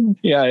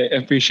 Yeah, I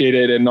appreciate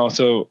it. And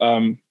also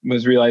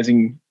was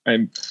realizing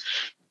I'm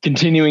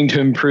continuing to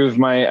improve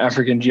my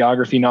African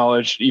geography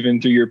knowledge,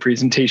 even through your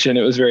presentation.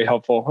 It was very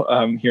helpful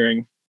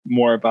hearing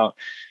more about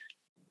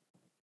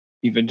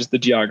even just the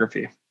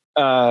geography.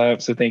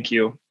 So thank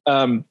you.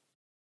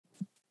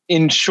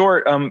 In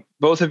short,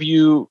 both of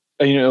you,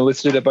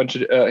 listed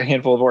a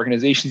handful of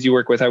organizations you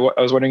work with. I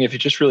was wondering if you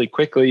just really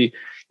quickly,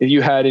 if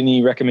you had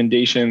any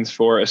recommendations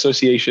for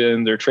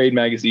associations or trade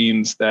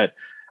magazines that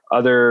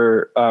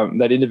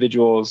that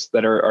individuals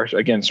that are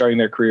again starting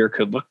their career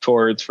could look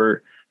towards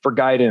for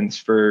guidance,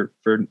 for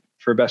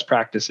best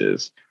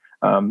practices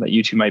that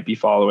you two might be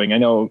following. I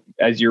know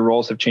as your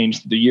roles have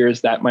changed through the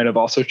years, that might have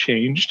also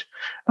changed.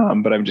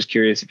 But I'm just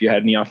curious if you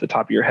had any off the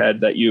top of your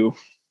head that you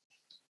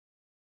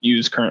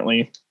use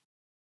currently.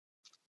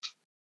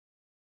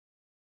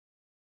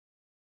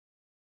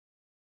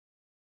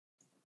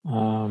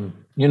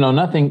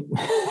 Nothing,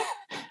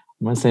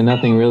 must say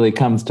nothing really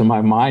comes to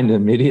my mind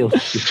immediately.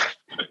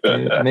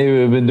 Maybe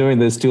we've been doing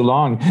this too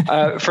long.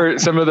 For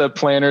some of the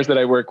planners that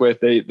I work with,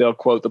 they'll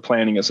quote the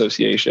Planning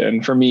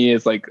Association. For me,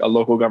 it's like a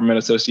local government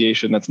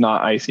association that's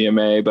not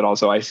ICMA, but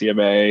also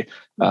ICMA.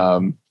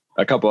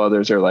 A couple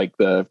others are like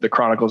the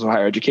Chronicles of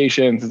Higher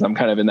Education, since I'm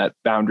kind of in that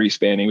boundary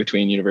spanning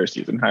between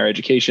universities and higher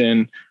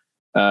education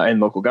and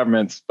local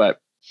governments. But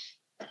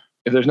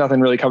if there's nothing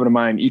really coming to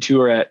mind, you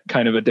two are at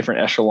kind of a different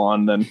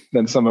echelon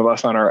than some of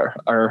us on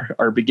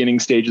our beginning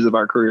stages of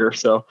our career.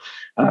 So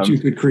you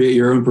could create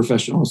your own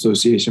professional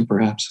association,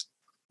 perhaps.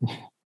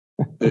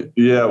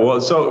 Yeah,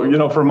 well,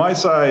 so, from my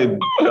side,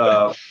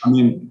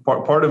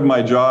 part of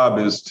my job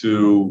is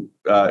to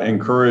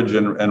encourage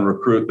and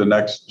recruit the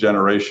next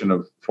generation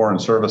of foreign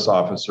service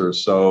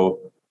officers.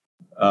 So,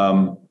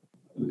 I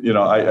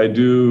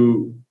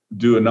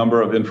do a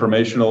number of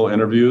informational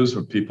interviews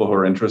with people who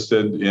are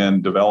interested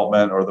in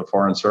development or the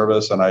foreign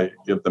service, and I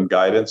give them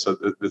guidance. So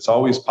it's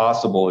always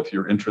possible, if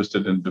you're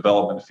interested in the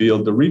development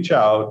field, to reach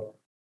out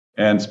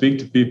and speak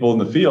to people in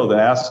the field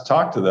and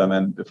talk to them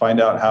and to find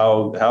out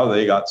how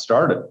they got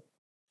started.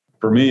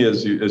 For me,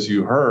 as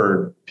you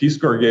heard, Peace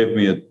Corps gave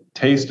me a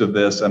taste of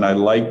this, and I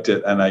liked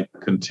it, and I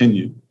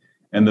continued.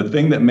 And the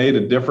thing that made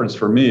a difference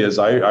for me is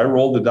I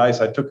rolled the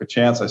dice. I took a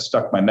chance. I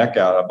stuck my neck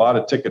out. I bought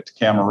a ticket to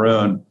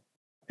Cameroon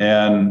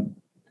and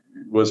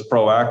was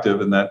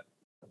proactive, and that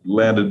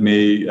landed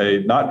me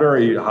a not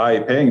very high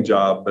paying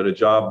job, but a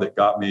job that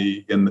got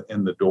me in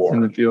the door.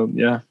 In the field,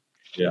 yeah.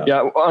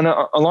 Yeah.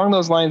 Along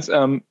those lines,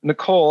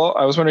 Nicole,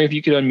 I was wondering if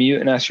you could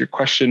unmute and ask your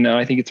question now.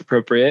 I think it's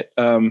appropriate.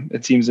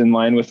 It seems in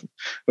line with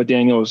what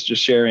Daniel was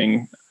just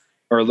sharing,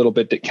 or a little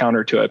bit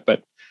counter to it,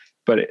 but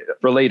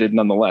related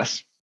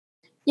nonetheless.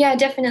 Yeah,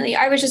 definitely.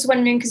 I was just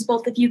wondering, because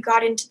both of you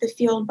got into the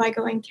field by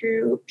going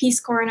through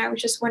Peace Corps, and I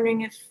was just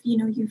wondering if,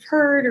 you've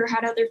heard or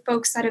had other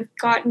folks that have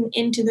gotten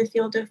into the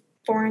field of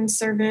foreign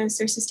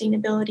service or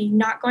sustainability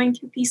not going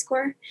through Peace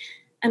Corps,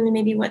 and then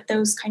maybe what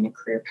those kind of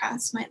career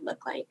paths might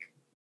look like.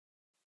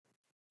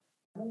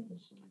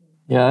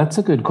 Yeah, that's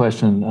a good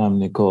question,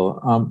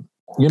 Nicole.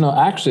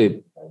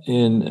 Actually,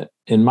 in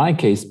my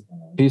case,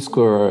 Peace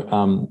Corps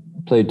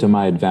played to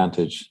my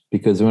advantage,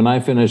 because when I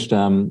finished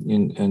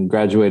and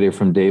graduated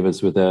from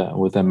Davis with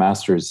a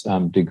master's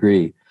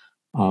degree,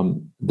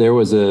 there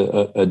was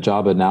a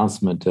job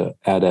announcement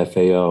at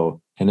FAO,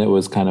 and it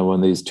was kind of one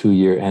of these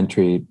 2-year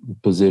entry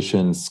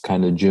positions,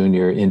 kind of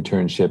junior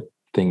internship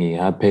thingy,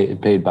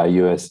 paid by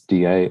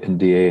USDAID,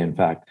 in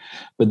fact.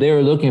 But they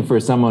were looking for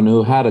someone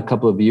who had a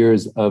couple of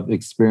years of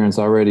experience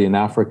already in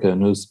Africa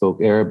and who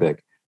spoke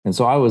Arabic. And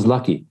so I was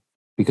lucky,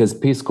 because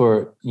Peace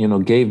Corps,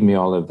 gave me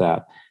all of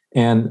that.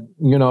 And,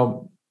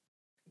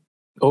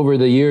 over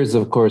the years,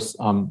 of course,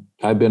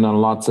 I've been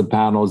on lots of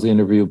panels,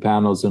 interview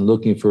panels, and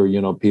looking for,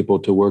 people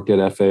to work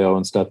at FAO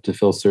and stuff to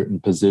fill certain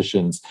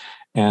positions.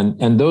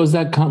 And those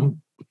that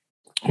come,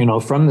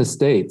 from the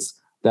States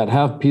that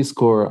have Peace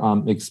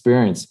Corps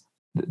experience,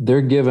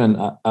 they're given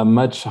a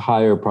much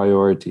higher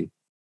priority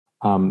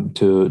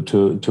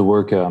to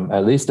work,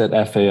 at least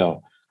at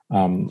FAO.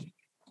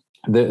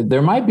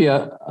 There might be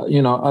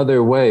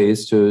other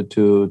ways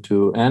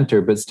to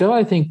enter, but still,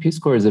 I think Peace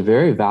Corps is a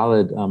very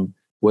valid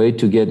way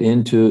to get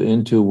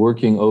into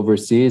working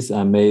overseas,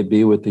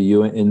 maybe with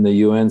in the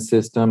UN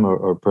system,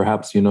 or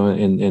perhaps in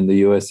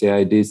the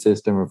USDAID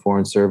system, or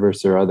foreign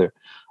service, or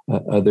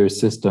other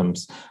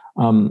systems.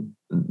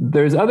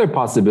 There's other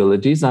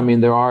possibilities.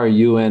 There are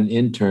UN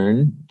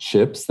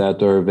internships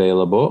that are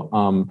available,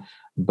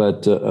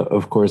 but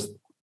of course,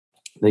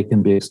 they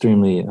can be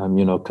extremely,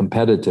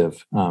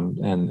 competitive,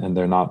 and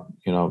they're not,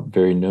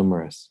 very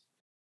numerous.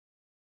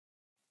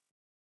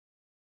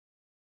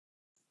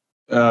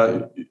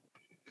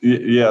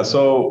 Yeah.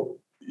 So,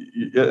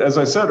 as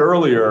I said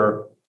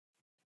earlier,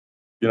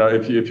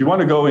 if you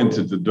want to go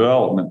into the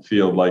development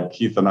field like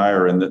Keith and I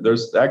are in,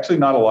 there's actually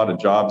not a lot of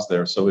jobs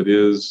there. So it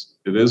is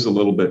a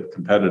little bit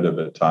competitive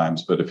at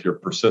times. But if you're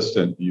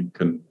persistent, you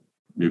can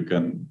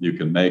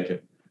make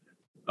it.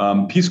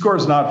 Peace Corps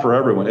is not for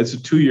everyone. It's a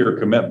 2-year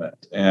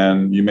commitment,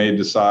 and you may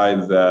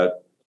decide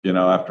that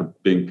after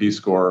being Peace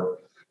Corps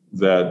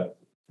that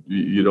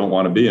you don't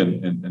want to be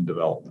in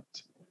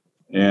development.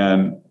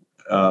 And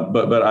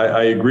but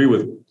I agree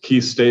with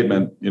Keith's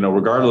statement.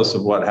 Regardless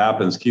of what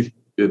happens,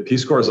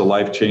 Peace Corps is a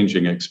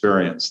life-changing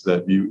experience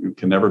that you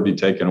can never be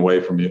taken away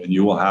from you, and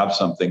you will have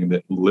something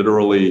that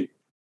literally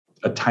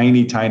a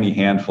tiny, tiny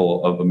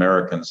handful of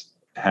Americans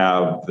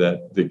have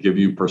that give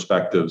you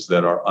perspectives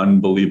that are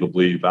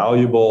unbelievably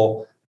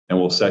valuable and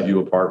will set you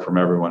apart from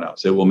everyone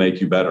else. It will make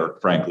you better,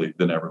 frankly,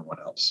 than everyone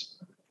else.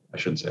 I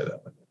shouldn't say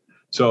that.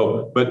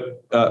 So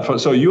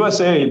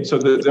USAID, so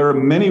there are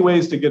many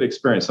ways to get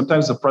experience.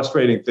 Sometimes the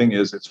frustrating thing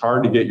is it's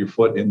hard to get your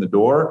foot in the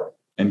door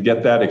and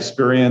get that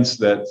experience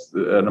that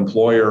an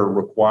employer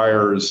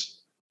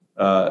requires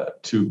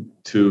to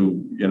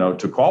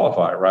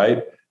qualify,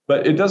 right?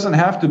 But it doesn't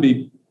have to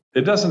be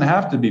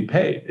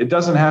paid. It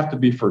doesn't have to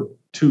be for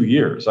 2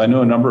 years. I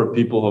know a number of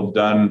people who have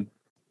done,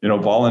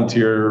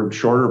 volunteer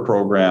shorter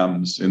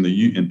programs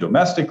in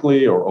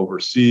domestically or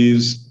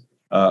overseas.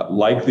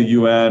 Like the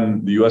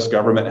UN, the US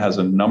government has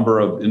a number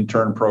of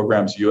intern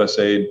programs.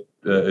 USAID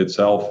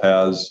itself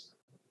has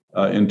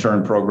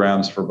intern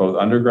programs for both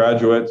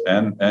undergraduates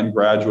and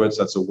graduates.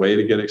 That's a way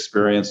to get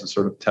experience and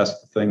sort of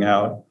test the thing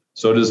out.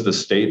 So does the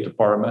State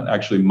Department.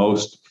 Actually,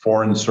 most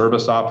foreign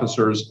service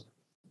officers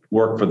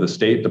work for the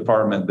State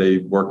Department. They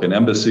work in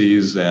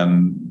embassies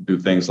and do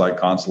things like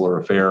consular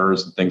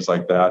affairs and things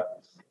like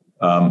that.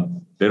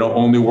 They don't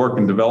only work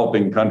in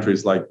developing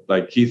countries like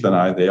Keith and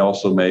I. They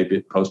also may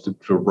be posted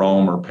to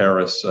Rome or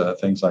Paris,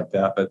 things like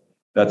that. But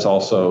that's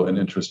also an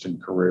interesting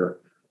career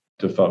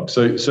to folks.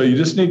 So you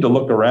just need to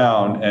look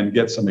around and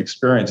get some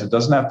experience. It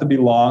doesn't have to be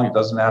long. It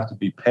doesn't have to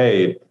be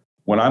paid.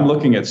 When I'm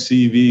looking at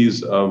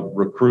CVs of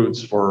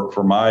recruits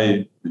for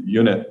my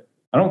unit,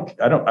 I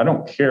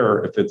don't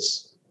care if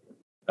it's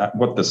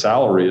what the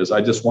salary is.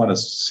 I just want to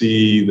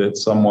see that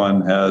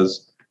someone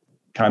has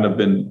kind of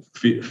been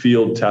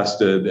field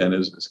tested and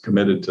is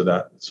committed to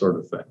that sort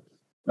of thing.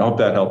 I hope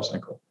that helps,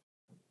 Nicole.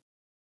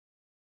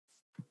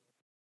 It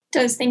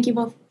does. Thank you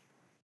both.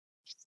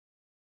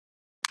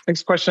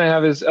 Next question I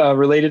have is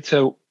related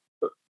to,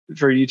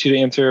 for you two to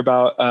answer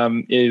about,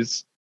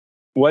 is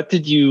what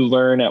did you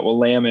learn at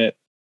Willamette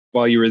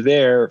while you were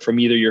there from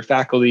either your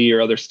faculty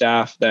or other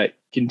staff that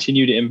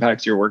continue to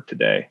impact your work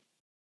today?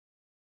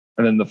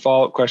 And then the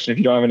follow-up question, if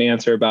you don't have an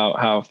answer about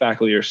how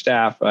faculty or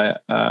staff,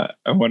 I'm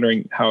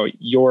wondering how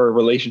your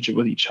relationship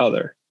with each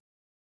other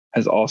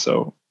has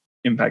also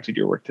impacted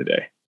your work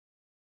today.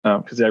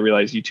 Because I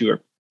realize you two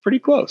are pretty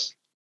close.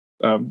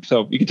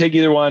 So you can take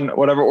either one,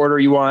 whatever order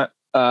you want.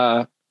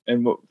 And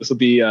this will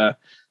be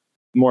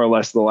more or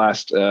less the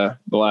last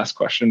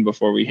question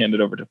before we hand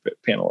it over to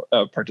panel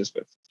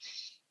participants.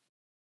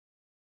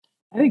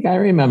 I think I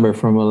remember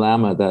from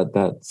Willamette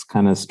that's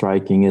kind of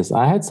striking is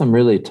I had some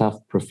really tough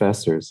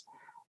professors,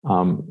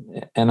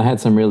 and I had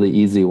some really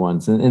easy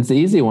ones. And it's the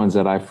easy ones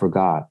that I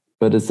forgot,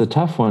 but it's the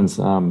tough ones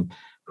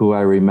who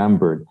I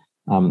remembered,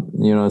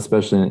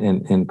 especially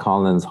in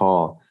Collins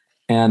Hall.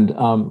 And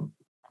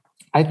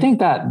I think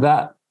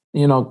that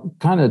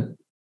kind of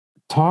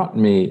taught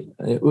me,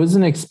 it was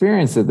an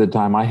experience at the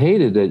time. I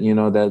hated it,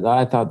 that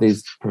I thought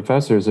these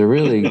professors are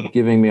really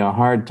giving me a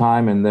hard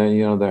time, and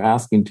they're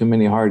asking too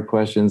many hard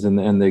questions, and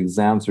the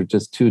exams are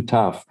just too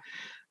tough.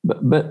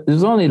 But it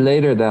was only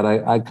later that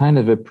I kind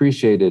of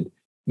appreciated,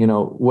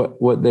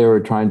 what they were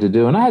trying to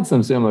do. And I had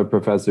some similar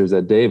professors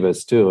at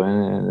Davis too.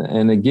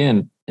 And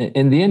again,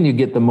 in the end, you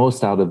get the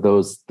most out of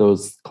those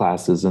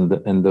classes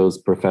and those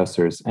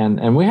professors.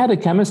 And we had a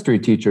chemistry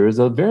teacher, it was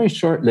a very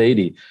short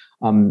lady,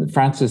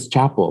 Frances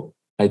Chappell,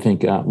 I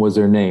think was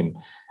her name.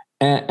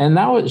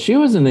 And she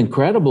was an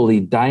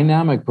incredibly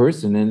dynamic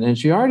person. And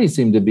she already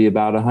seemed to be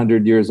about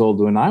 100 years old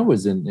when I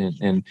was at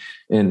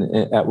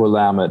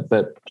Willamette.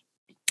 But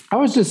I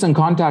was just in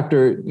contact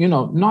with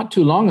her, not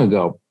too long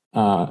ago.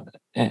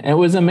 It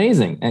was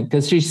amazing. And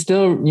because she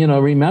still,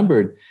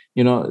 remembered,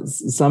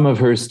 some of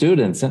her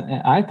students.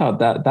 And I thought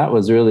that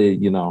was really,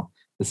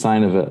 the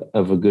sign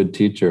of a good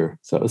teacher.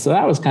 So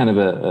that was kind of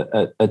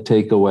a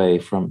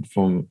takeaway from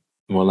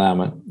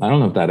Willamette. I don't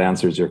know if that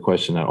answers your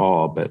question at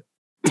all, but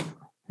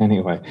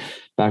anyway,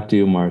 back to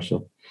you,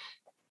 Marshall.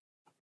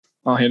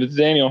 I'll hand it to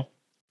Daniel.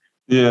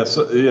 I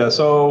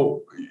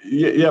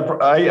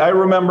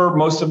remember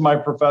most of my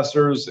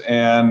professors,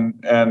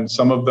 and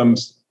some of them,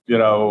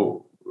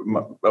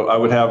 I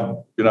would have,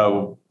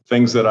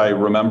 things that I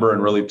remember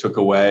and really took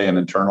away and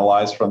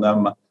internalized from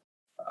them.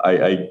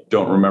 I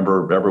don't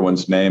remember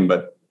everyone's name,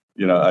 but,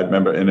 I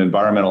remember an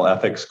environmental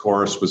ethics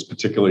course was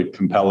particularly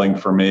compelling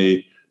for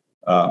me.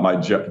 My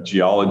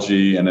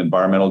geology and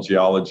environmental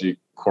geology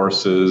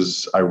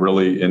courses, I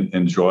really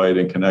enjoyed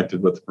and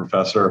connected with the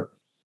professor.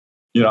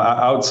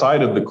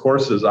 Outside of the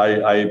courses,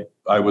 I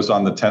was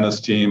on the tennis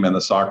team and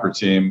the soccer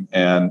team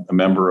and a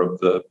member of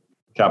the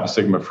Kappa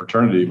Sigma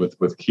fraternity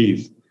with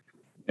Keith.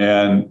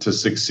 And to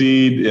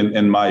succeed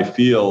in my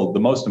field,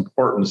 the most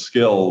important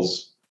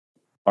skills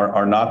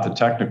are not the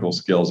technical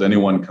skills.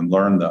 Anyone can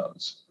learn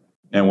those.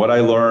 And what I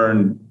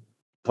learned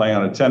playing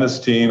on a tennis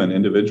team, an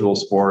individual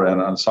sport,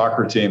 and on a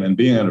soccer team, and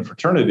being in a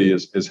fraternity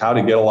is how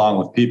to get along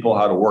with people,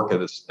 how to work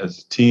as a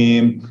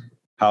team,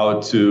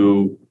 how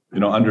to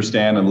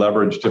understand and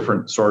leverage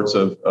different sorts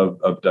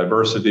of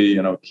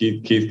diversity.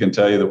 Keith can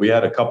tell you that we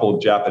had a couple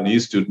of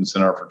Japanese students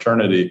in our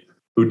fraternity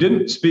who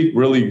didn't speak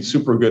really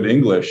super good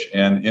English,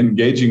 and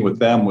engaging with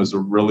them was a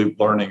really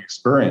learning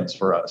experience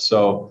for us.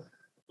 So,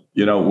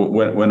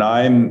 when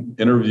I'm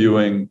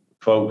interviewing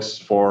folks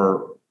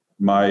for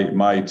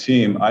my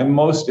team, I'm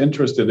most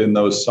interested in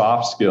those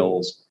soft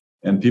skills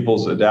and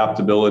people's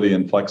adaptability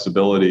and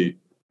flexibility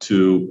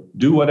to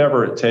do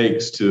whatever it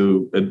takes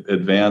to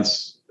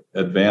advance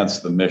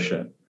the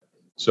mission.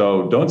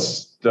 So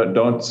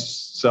don't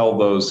sell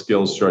those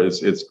skills short.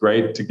 It's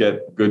great to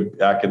get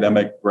good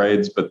academic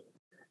grades, but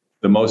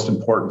the most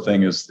important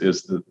thing is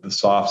the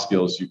soft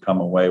skills you come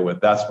away with.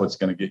 That's what's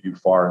going to get you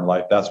far in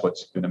life. That's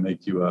what's going to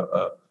make you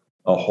a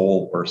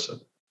whole person.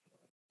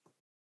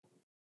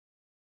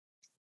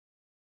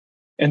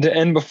 And to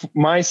end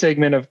my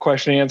segment of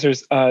question and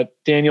answers,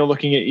 Daniel,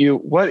 looking at you,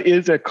 what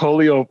is a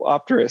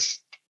coleopterus?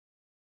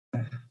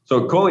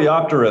 So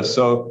coleopterus.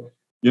 So,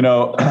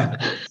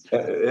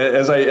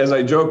 as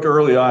I joked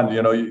early on,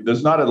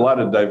 there's not a lot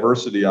of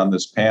diversity on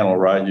this panel,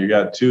 right? You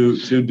got two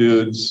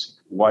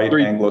dudes, white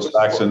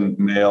Anglo-Saxon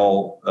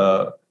male,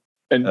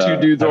 and two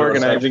dudes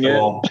organizing it,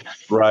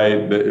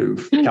 right?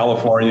 The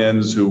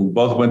Californians who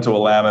both went to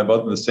Willamette,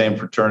 both in the same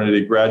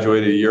fraternity,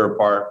 graduated a year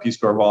apart. Peace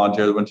Corps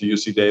volunteers, went to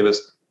UC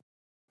Davis.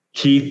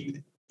 Keith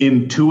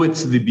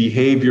intuits the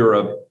behavior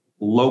of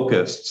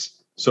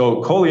locusts.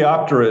 So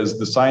coleoptera is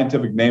the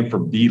scientific name for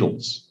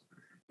beetles.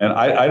 And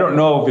I don't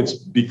know if it's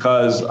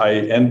because I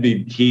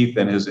envied Keith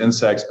and his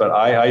insects, but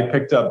I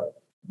picked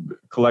up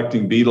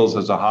collecting beetles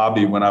as a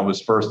hobby when I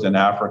was first in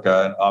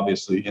Africa, and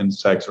obviously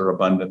insects are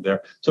abundant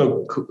there.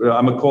 So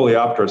I'm a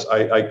coleopterist.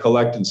 I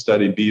collect and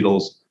study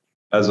beetles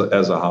as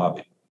a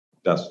hobby.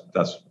 That's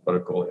what a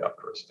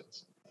coleopterist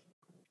is.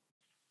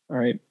 All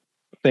right.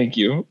 Thank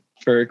you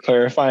for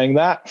clarifying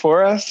that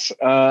for us.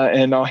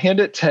 And I'll hand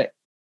it to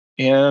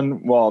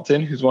Ann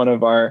Walton, who's one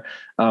of our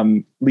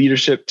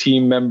leadership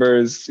team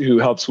members who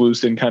helps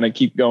Wooston kind of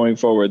keep going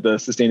forward the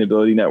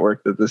sustainability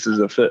network that this is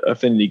a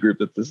affinity group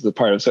that this is a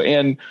part of. So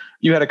Ann,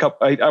 you had a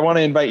couple, I want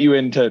to invite you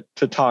in to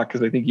talk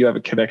because I think you have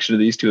a connection to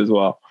these two as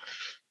well.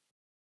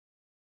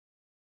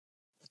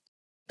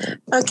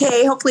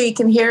 Okay, hopefully you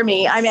can hear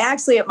me. I'm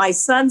actually at my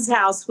son's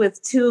house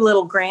with two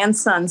little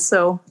grandsons,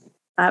 so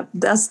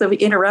that's the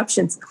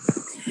interruptions.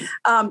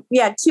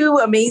 Two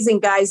amazing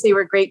guys. They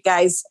were great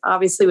guys,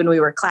 obviously, when we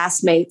were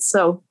classmates.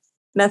 So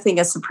nothing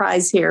a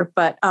surprise here.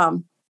 But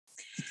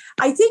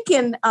I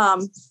think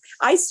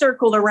I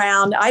circled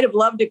around. I'd have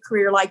loved a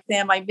career like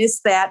them. I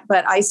missed that,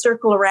 but I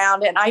circled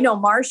around. And I know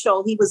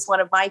Marshall, he was one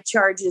of my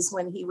charges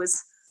when he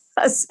was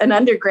an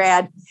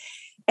undergrad.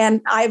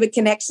 And I have a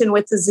connection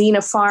with the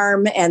Xena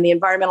Farm and the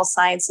Environmental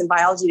Science and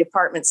Biology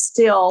Department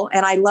still.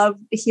 And I love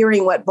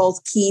hearing what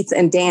both Keith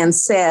and Dan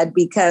said,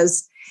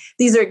 because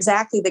these are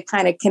exactly the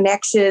kind of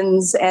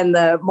connections and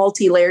the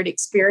multi-layered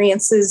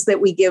experiences that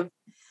we give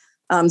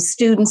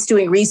students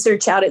doing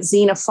research out at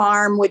Xena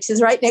Farm, which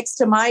is right next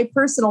to my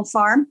personal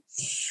farm,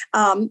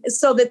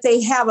 so that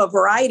they have a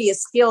variety of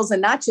skills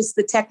and not just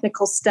the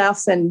technical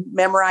stuff and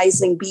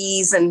memorizing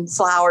bees and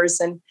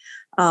flowers, and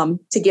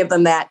to give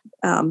them that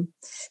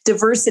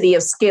diversity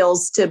of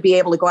skills to be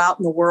able to go out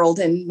in the world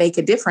and make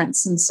a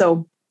difference. And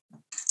so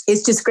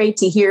it's just great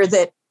to hear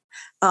that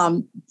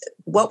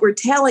what we're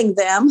telling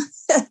them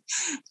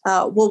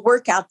will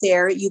work out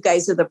there. You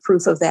guys are the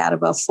proof of that,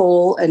 of a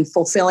full and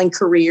fulfilling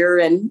career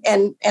and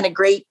a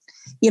great,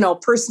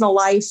 personal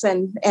life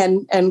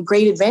and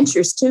great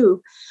adventures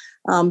too,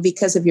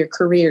 because of your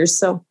careers.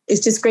 So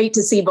it's just great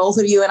to see both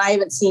of you. And I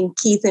haven't seen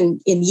Keith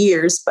in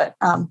years, but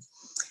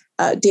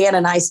Dan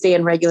and I stay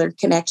in regular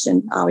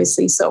connection,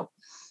 obviously. So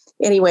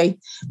anyway,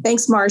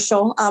 thanks,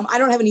 Marshall. I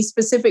don't have any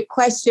specific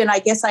question. I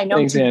guess I know.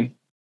 Thanks, Ann.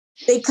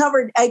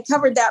 I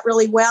covered that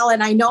really well.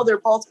 And I know they're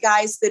both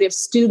guys that if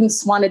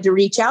students wanted to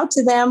reach out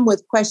to them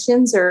with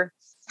questions or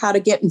how to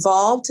get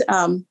involved,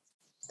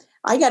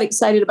 I got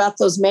excited about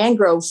those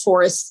mangrove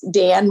forests,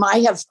 Dan. I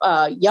have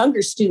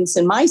younger students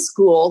in my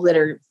school that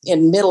are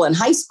in middle and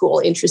high school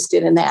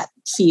interested in that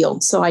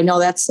field. So I know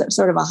that's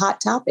sort of a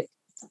hot topic.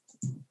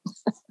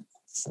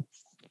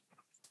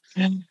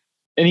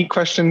 Any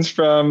questions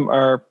from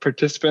our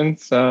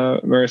participants,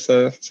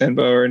 Marissa,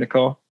 Sanbo, or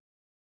Nicole?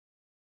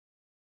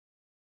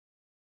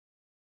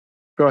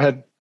 Go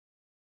ahead.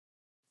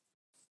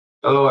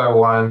 Hello,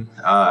 everyone.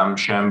 I'm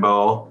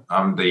Shambo.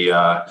 I'm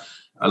the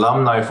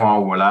alumni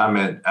from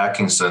Willamette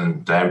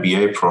Atkinson, the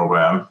MBA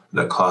program,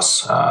 the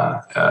class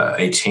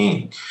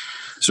 18.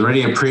 So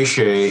really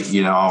appreciate,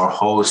 our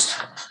host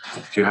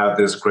to have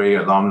this great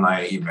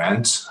alumni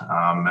event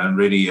and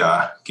really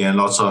gain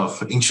lots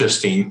of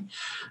interesting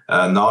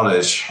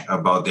knowledge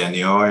about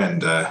Daniel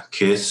and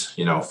Keith,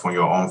 from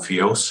your own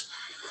fields.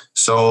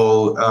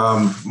 So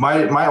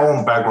my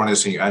own background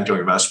is in angel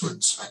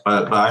investments,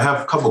 but I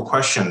have a couple of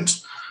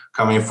questions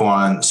coming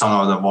from some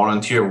of the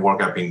volunteer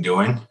work I've been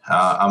doing.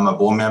 I'm a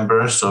board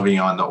member serving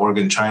on the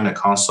Oregon-China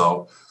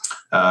Council.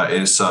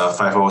 It's a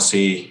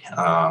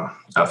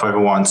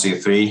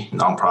 501c3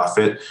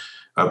 nonprofit.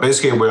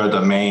 Basically, we're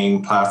the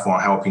main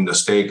platform helping the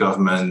state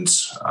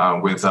governments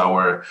with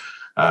our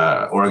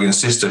Oregon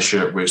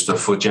sistership with the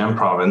Fujian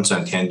province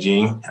and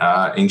Tianjin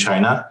in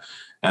China.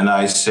 And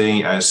I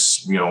think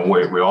as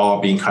we're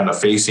all being kind of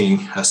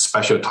facing a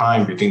special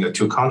time between the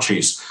two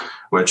countries,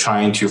 we're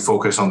trying to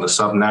focus on the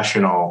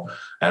subnational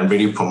and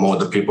really promote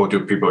the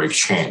people-to-people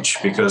exchange,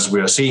 because we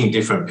are seeing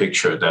different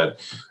picture that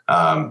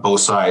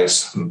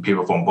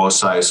people from both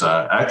sides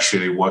are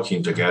actually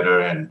working together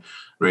and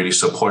really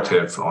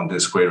supportive on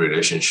this great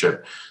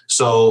relationship.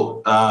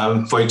 So,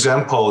 for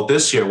example,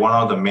 this year, one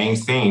of the main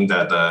things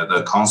that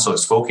the council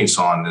is focused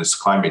on is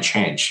climate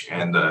change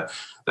and the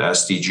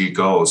SDG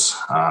goals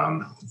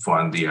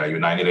from the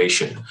United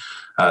Nations.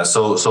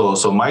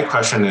 So my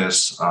question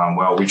is,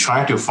 we're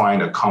trying to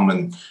find a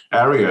common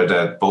area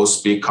that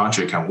both big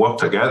countries can work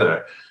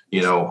together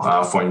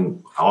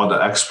from all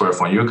the experts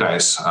from you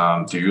guys,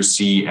 do you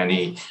see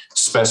any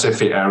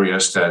specific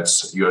areas that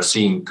you are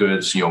seeing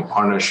good,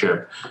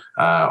 partnership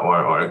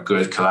or a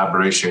good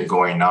collaboration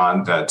going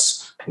on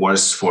that's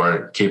worth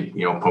for keep,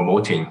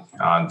 promoting?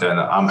 Then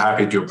I'm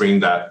happy to bring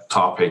that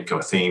topic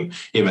or theme,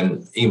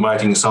 even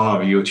inviting some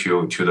of you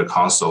to the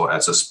council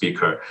as a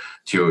speaker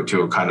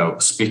to kind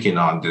of speaking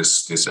on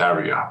this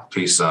area.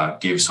 Please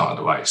give some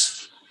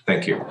advice.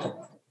 Thank you.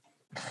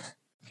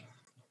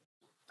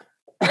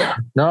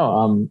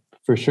 No,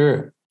 for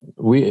sure.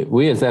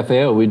 We as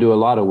FAO, we do a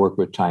lot of work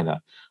with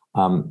China.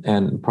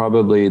 And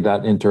probably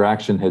that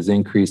interaction has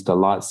increased a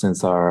lot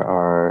since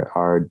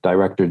our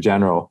Director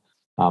General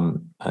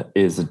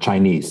is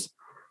Chinese.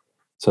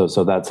 So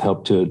that's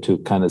helped to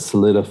kind of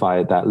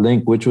solidify that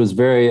link, which was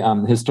very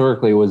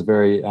historically was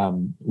very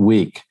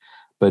weak.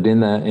 But in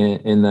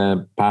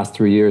the past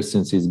 3 years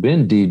since he's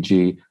been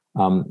DG,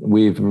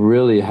 we've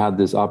really had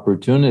this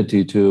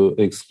opportunity to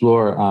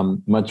explore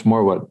much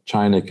more what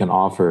China can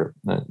offer,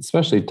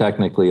 especially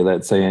technically,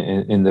 let's say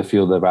in the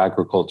field of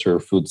agriculture,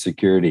 food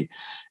security.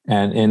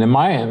 And in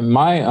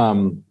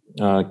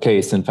my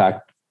case, in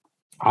fact,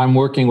 I'm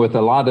working with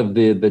a lot of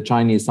the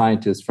Chinese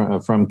scientists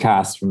from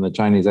CAS, from the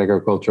Chinese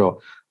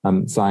Agricultural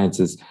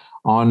Sciences,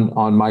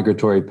 on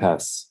migratory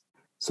pests.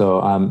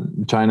 So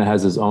China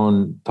has its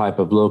own type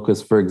of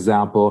locust, for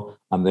example.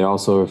 They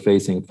also are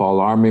facing fall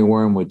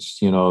armyworm, which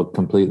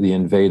completely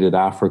invaded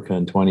Africa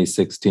in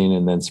 2016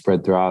 and then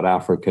spread throughout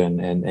Africa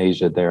and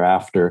Asia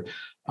thereafter.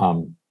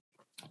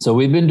 So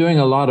we've been doing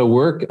a lot of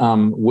work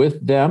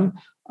with them.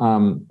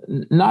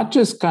 Not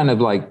just kind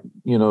of like,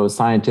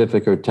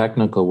 scientific or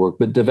technical work,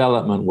 but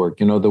development work,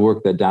 the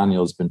work that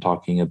Daniel's been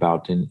talking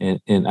about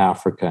in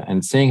Africa,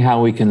 and seeing how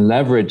we can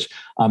leverage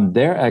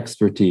their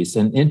expertise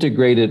and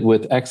integrate it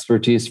with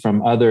expertise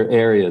from other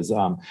areas,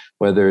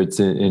 whether it's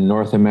in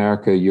North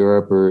America,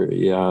 Europe, or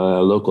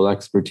local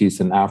expertise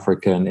in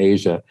Africa and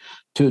Asia,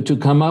 to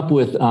come up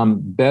with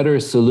better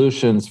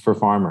solutions for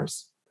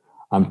farmers.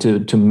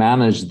 To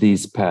manage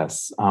these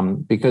pests,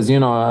 because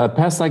a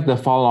pest like the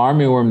fall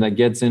armyworm that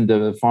gets into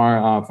the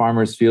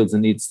farmers' fields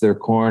and eats their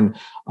corn,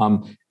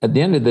 at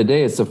the end of the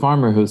day, it's the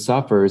farmer who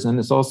suffers, and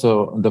it's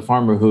also the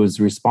farmer who's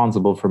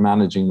responsible for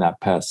managing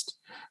that pest.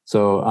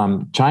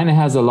 So China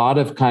has a lot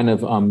of kind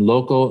of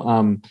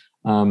local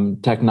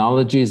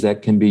technologies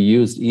that can be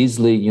used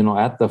easily,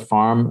 at the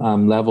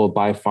farm level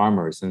by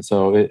farmers. And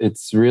so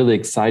it's really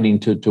exciting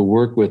to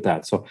work with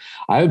that. So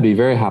I would be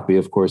very happy,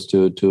 of course,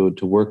 to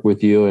work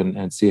with you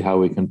and see how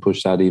we can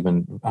push that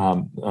even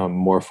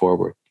more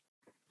forward.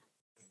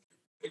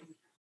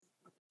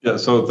 Yeah,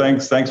 so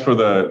thanks for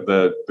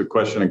the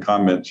question and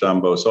comment,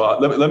 Shambo. So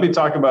let me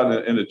talk about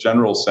it in a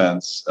general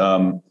sense.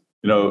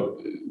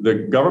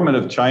 The government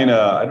of China,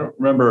 I don't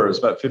remember, it was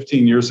about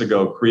 15 years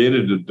ago,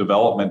 created a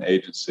development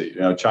agency.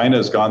 China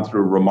has gone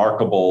through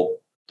remarkable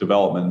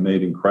development,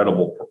 made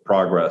incredible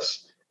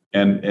progress,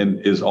 and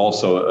is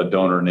also a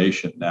donor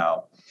nation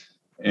now.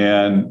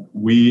 And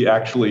we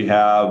actually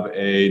have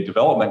a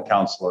development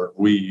counselor.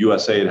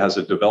 USAID has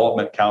a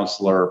development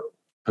counselor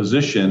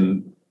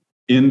position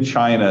in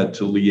China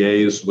to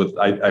liaise with,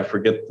 I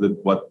forget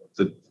what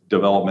the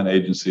development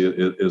agency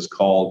is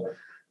called,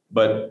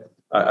 but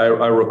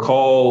I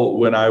recall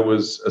when I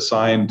was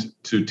assigned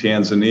to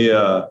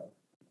Tanzania,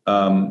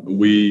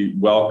 we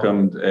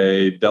welcomed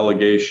a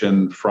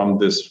delegation from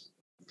this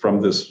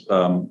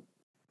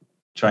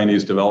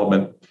Chinese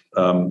development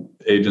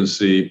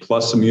agency,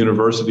 plus some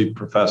university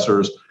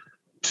professors,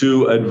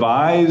 to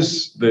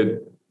advise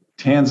the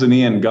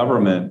Tanzanian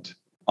government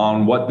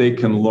on what they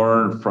can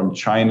learn from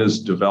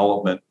China's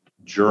development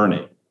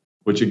journey,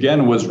 which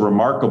again was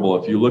remarkable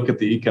if you look at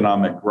the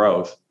economic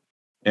growth.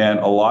 And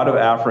a lot of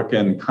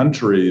African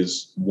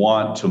countries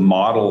want to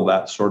model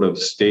that sort of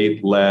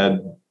state-led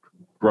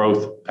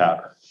growth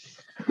pattern.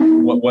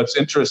 What's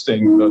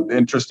interesting, the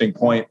interesting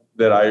point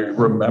that I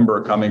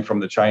remember coming from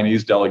the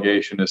Chinese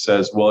delegation, it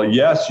says, well,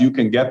 yes, you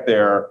can get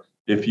there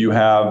if you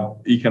have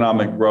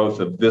economic growth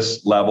of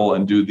this level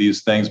and do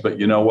these things, but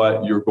you know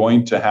what? You're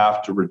going to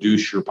have to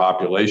reduce your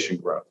population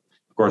growth.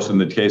 Of course, in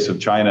the case of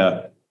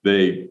China,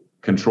 they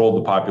controlled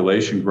the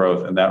population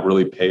growth, and that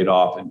really paid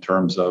off in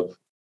terms of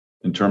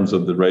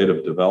the rate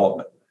of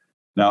development.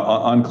 Now,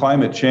 on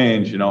climate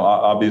change,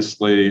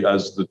 obviously,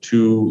 as the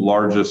two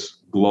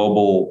largest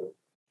global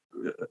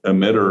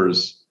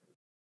emitters,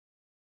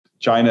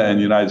 China and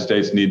the United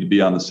States need to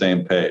be on the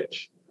same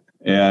page.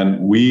 And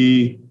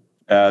we,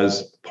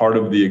 as part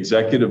of the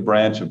executive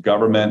branch of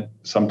government,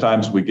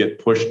 sometimes we get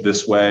pushed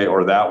this way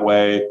or that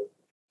way,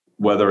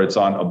 whether it's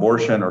on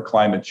abortion or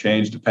climate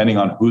change, depending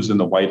on who's in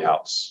the White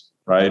House,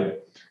 right?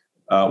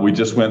 We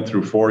just went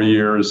through 4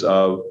 years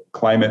of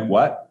climate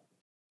what?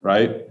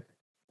 Right?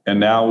 And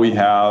now we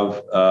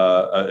have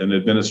an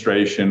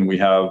administration, we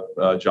have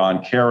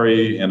John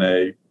Kerry in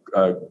a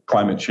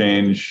climate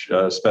change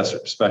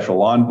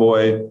special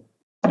envoy,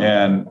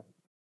 and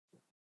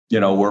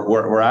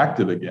we're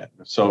active again.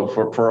 So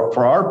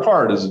for our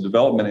part as a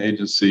development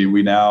agency,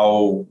 we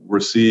now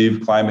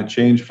receive climate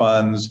change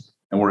funds.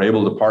 and we're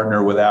able to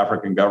partner with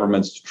African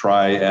governments to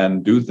try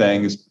and do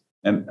things.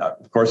 And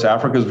of course,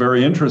 Africa is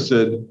very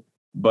interested,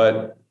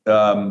 but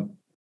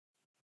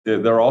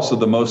they're also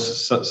the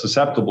most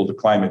susceptible to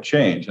climate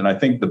change. And I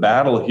think the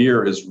battle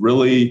here is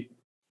really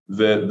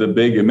the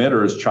big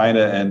emitters, China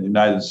and the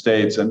United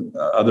States and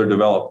other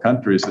developed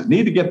countries, that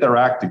need to get their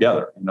act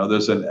together. You know,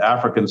 there's an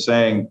African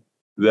saying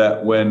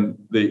that when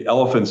the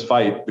elephants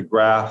fight, the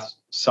grass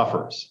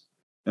suffers.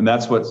 And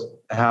that's what's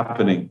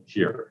happening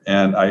here.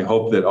 And I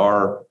hope that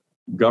our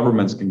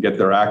governments can get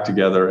their act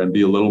together and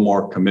be a little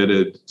more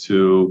committed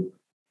to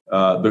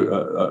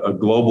a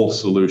global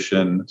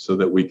solution, so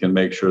that we can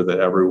make sure that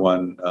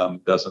everyone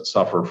doesn't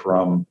suffer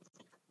from,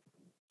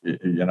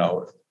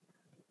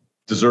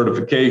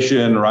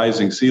 desertification,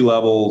 rising sea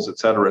levels, et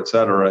cetera, et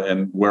cetera.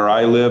 And where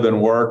I live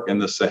and work in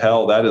the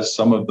Sahel, that is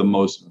some of the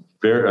most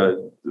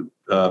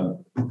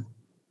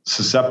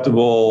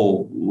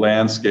susceptible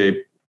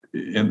landscape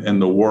in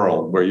the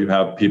world, where you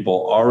have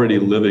people already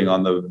living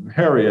on the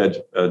very edge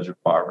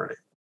of poverty.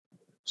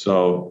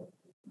 So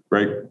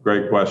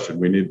great question.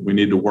 We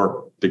need to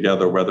work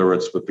together, whether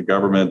it's with the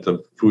government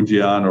of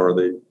Fujian or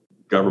the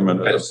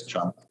government of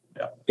China.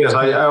 Yeah. Yes,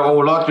 I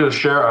would like to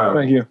share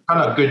kind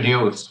of good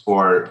news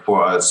for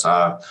us.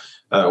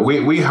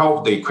 We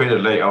helped the Crater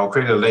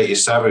Lake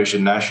establish a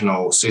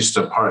national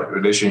sister park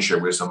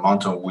relationship with the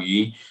Mountain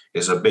Wuyi.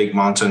 It's a big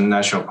mountain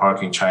national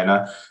park in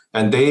China.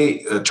 And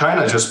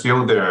China just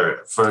built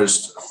their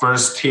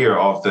first tier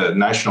of the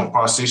national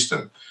park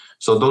system.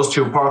 So those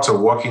two parks are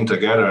working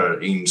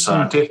together in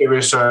scientific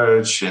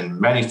research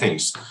and many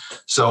things.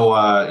 So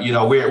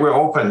we're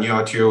open,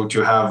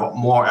 to have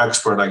more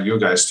experts like you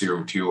guys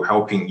to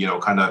helping,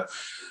 kind of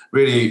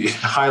really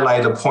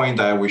highlight the point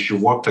that we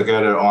should work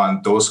together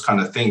on those kind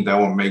of things that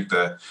will make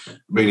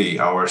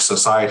our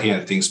society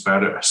and things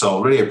better.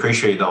 So really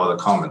appreciate all the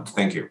comments.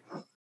 Thank you.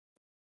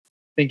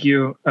 Thank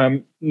you.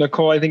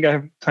 Nicole, I think I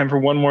have time for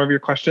one more of your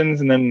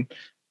questions, and then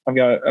I've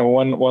got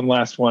one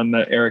last one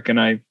that Eric and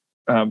I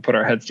put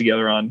our heads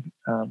together on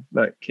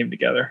that came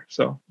together.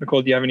 So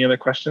Nicole, do you have any other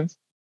questions?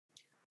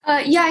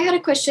 Yeah, I had a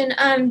question.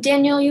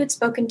 Daniel, you had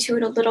spoken to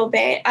it a little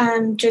bit,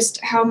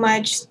 just how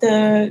much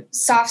the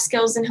soft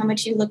skills and how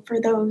much you look for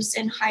those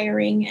in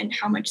hiring and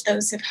how much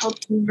those have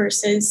helped you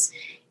versus,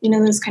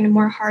 those kind of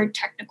more hard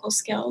technical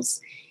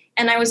skills.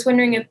 And I was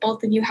wondering if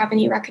both of you have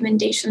any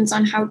recommendations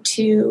on how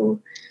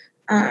to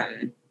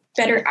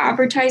better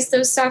advertise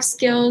those soft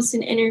skills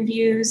in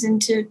interviews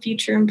and to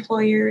future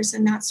employers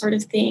and that sort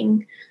of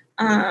thing,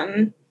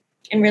 and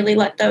really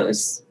let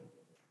those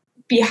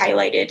be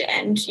highlighted,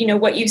 and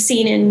what you've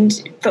seen in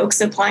folks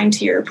applying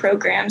to your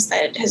programs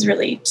that has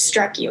really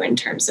struck you in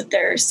terms of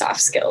their soft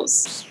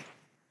skills.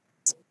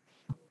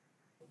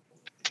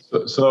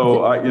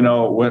 So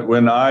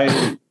when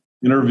I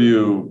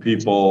interview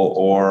people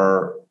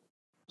or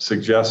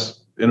suggest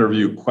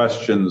interview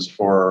questions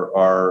for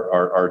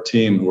our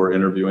team who are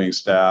interviewing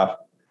staff,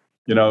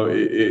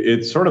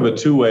 it's sort of a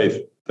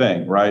two-way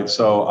thing, right?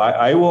 So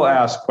I will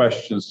ask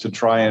questions to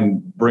try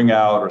and bring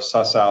out or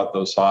suss out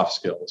those soft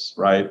skills,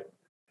 right?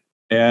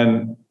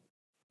 And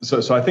so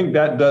I think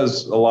that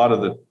does a lot of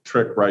the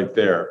trick right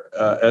there.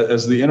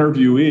 As the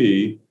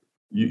interviewee,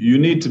 you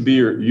need to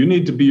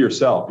be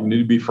yourself. You need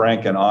to be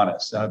frank and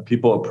honest.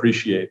 People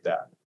appreciate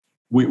that.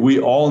 We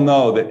all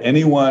know that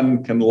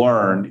anyone can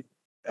learn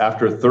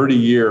after 30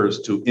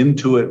 years to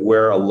intuit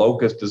where a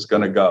locust is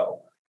going to go,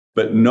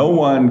 but no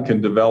one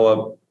can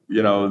develop,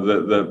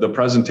 the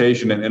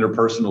presentation and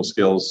interpersonal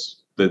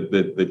skills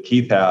that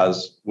Keith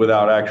has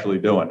without actually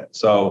doing it.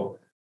 So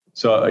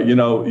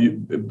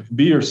you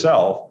be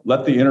yourself.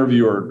 Let the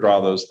interviewer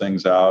draw those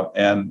things out,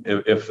 and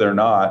if they're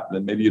not,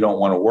 then maybe you don't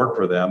want to work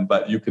for them.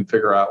 But you can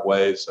figure out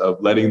ways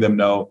of letting them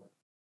know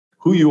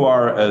who you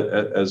are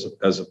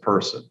as a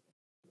person.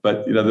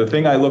 But the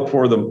thing I look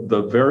for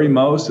the very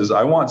most is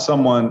I want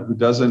someone who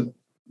doesn't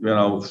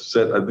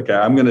say, okay,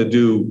 I'm going to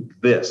do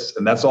this,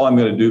 and that's all I'm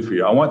going to do for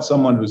you. I want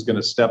someone who's going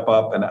to step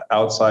up and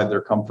outside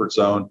their comfort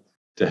zone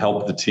to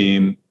help the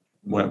team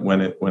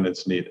when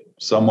it's needed.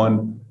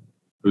 Someone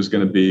who's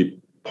going to be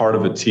part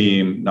of a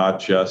team, not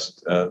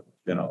just a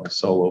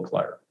solo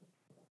player.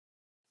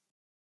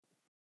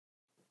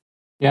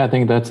 Yeah, I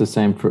think that's the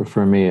same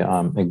for me.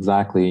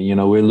 Exactly.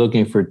 We're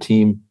looking for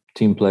team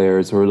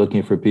players. We're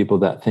looking for people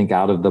that think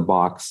out of the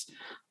box.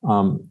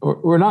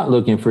 We're not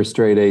looking for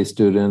straight A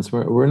students.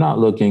 We're not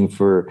looking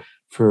for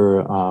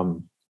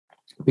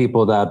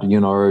people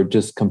that are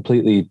just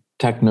completely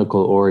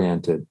technical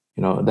oriented.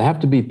 They have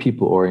to be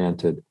people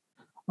oriented.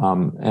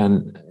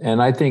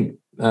 And I think,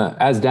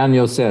 as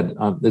Daniel said,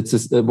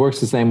 it works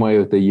the same way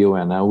with the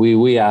UN.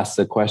 We ask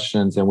the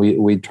questions and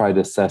we try to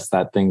assess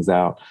those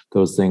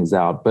things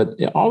out. But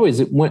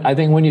always, I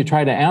think when you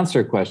try to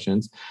answer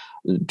questions,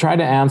 try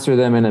to answer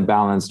them in a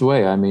balanced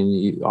way. I mean,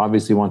 you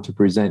obviously want to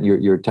present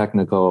your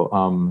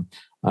technical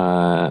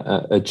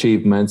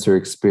achievements or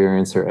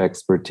experience or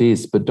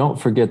expertise, but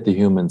don't forget the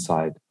human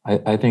side.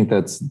 I think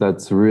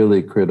that's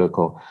really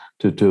critical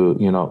to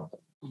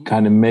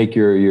kind of make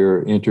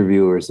your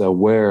interviewers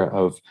aware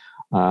of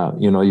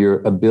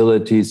your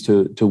abilities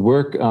to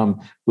work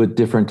with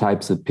different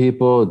types of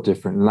people,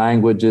 different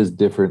languages,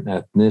 different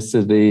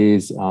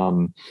ethnicities,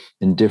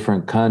 in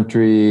different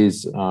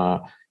countries,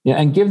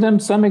 and give them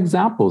some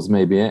examples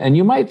maybe. And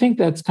you might think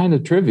that's kind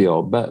of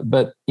trivial,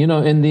 but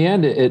in the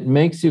end, it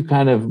makes you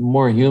kind of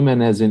more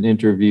human as an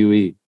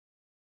interviewee.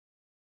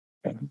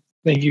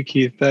 Thank you,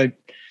 Keith. And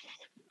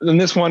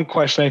this one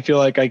question I feel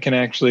like I can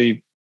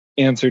actually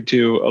answer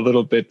to a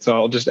little bit. So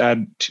I'll just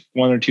add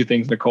one or two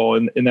things, Nicole,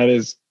 and that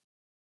is,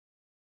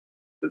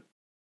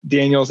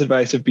 Daniel's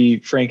advice of be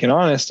frank and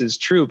honest is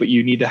true, but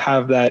you need to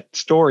have that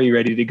story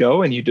ready to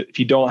go. And if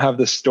you don't have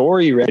the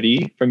story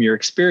ready from your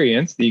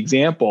experience, the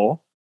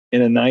example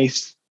in a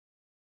nice,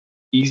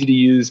 easy to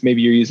use,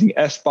 maybe you're using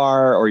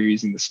SBAR or you're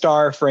using the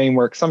STAR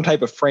framework, some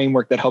type of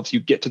framework that helps you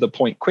get to the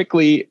point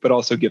quickly, but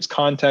also gives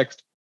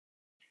context.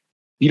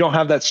 If you don't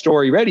have that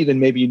story ready, then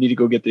maybe you need to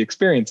go get the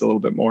experience a little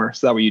bit more.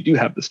 So that way you do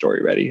have the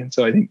story ready. And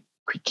so I think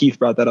Keith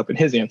brought that up in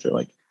his answer.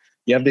 Like,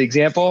 you have the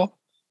example,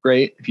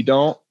 great. If you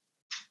don't,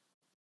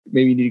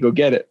 maybe you need to go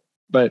get it.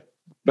 But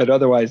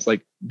otherwise,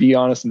 like, be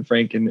honest and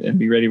frank and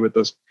be ready with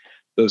those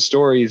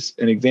stories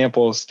and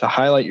examples to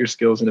highlight your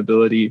skills and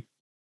ability.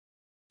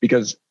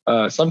 Because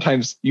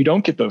sometimes you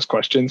don't get those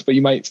questions, but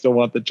you might still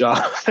want the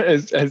job,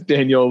 as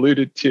Daniel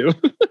alluded to.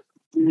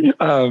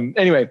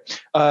 Anyway,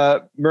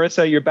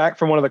 Marissa, you're back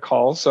from one of the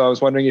calls. So I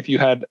was wondering if you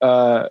had,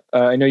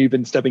 I know you've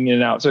been stepping in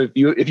and out. So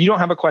if you don't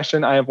have a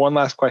question, I have one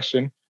last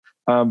question.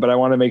 But I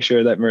want to make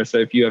sure that,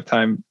 Marissa, if you have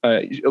time,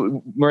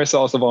 Marissa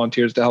also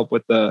volunteers to help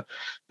with the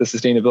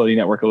Sustainability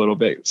Network a little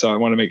bit. So I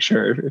want to make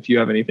sure if you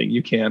have anything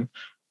you can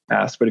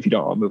ask, but if you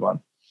don't, I'll move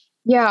on.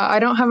 Yeah, I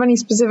don't have any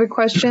specific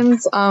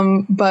questions,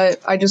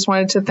 but I just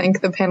wanted to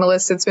thank the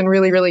panelists. It's been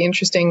really, really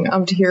interesting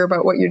to hear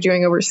about what you're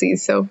doing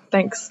overseas. So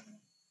thanks.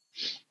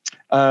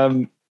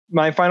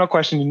 My final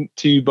question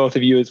to both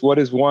of you is, what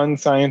is one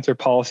science or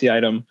policy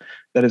item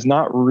that is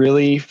not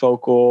really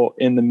focal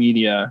in the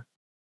media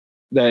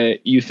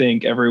that you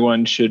think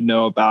everyone should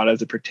know about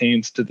as it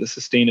pertains to the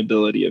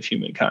sustainability of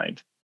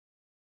humankind?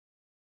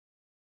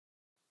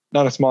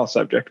 Not a small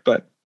subject,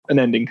 but an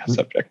ending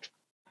subject.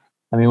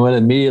 I mean, what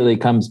immediately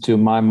comes to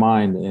my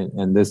mind,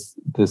 and this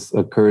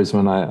occurs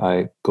when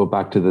I go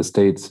back to the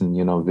States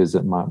and,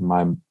 visit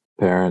my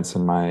parents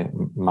and my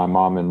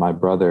mom and my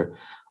brother,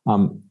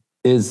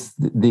 is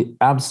the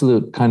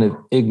absolute kind of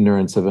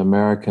ignorance of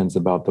Americans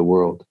about the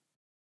world.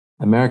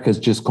 America is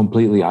just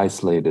completely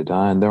isolated,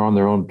 and they're on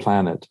their own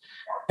planet.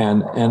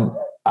 And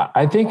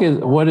I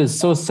think what is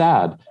so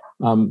sad,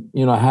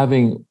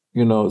 having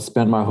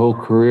spent my whole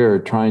career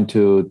trying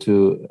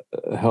to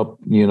help,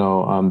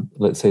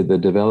 let's say the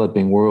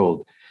developing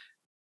world,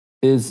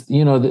 is,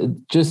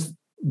 just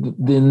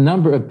the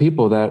number of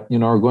people that,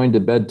 are going to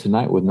bed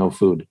tonight with no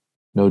food,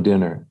 no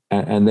dinner,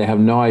 and they have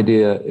no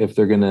idea if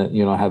they're going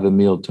to, have a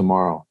meal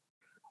tomorrow.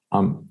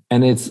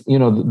 And it's,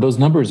 those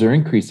numbers are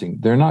increasing.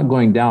 They're not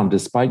going down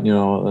despite,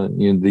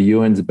 the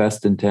UN's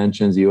best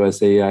intentions,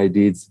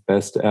 USAID's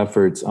best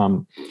efforts.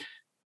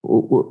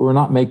 We're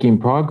not making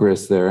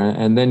progress there.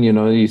 And then,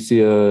 you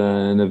see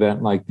an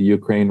event like the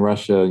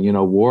Ukraine-Russia,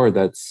 war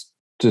that's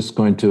just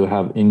going to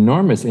have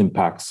enormous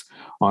impacts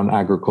on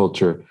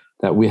agriculture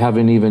that we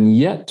haven't even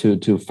yet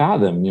to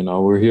fathom.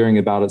 We're hearing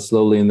about it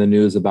slowly in the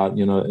news about,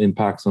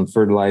 impacts on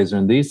fertilizer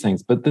and these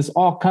things. But this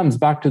all comes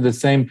back to the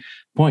same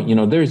point.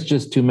 There's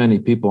just too many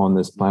people on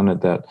this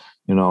planet that,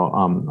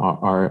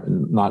 are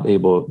not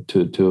able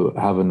to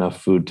have enough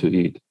food to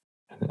eat.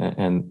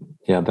 And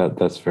yeah,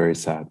 that's very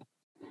sad.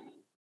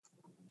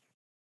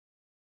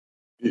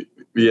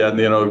 Yeah,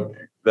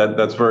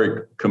 that's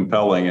very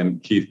compelling,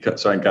 and Keith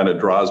kind of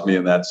draws me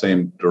in that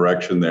same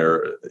direction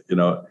there.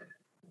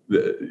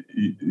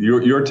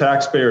 Your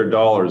taxpayer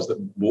dollars,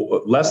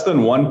 less than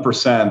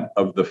 1%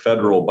 of the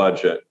federal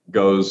budget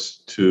goes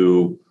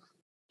to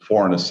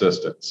foreign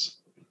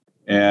assistance,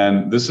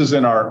 and this is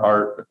in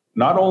our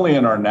not only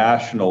in our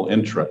national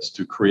interest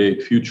to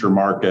create future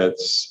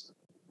markets,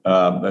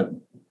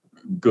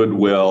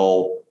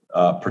 goodwill,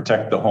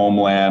 protect the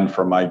homeland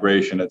from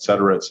migration, et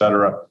cetera, et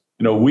cetera.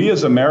 We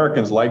as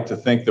Americans like to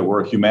think that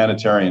we're a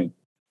humanitarian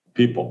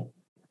people.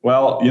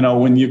 Well,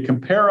 when you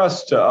compare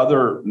us to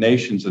other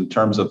nations in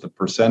terms of the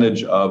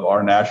percentage of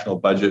our national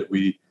budget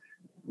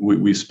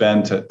we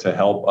spend to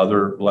help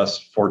other less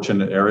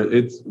fortunate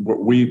areas,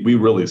 we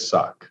really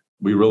suck.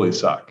 We really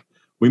suck.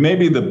 We may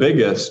be the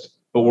biggest,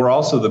 but we're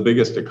also the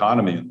biggest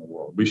economy in the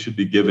world. We should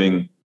be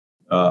giving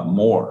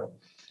more.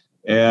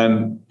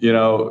 And,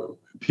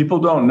 people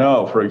don't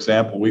know, for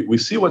example, we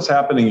see what's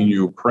happening in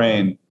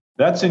Ukraine.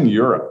 That's in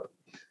Europe.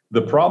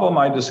 The problem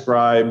I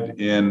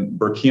described in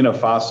Burkina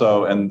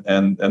Faso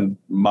and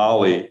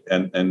Mali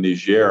and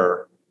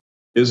Niger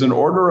is an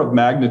order of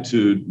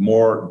magnitude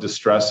more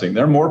distressing.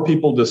 There are more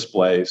people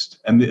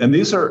displaced. And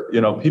these are,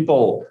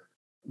 people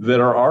that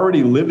are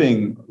already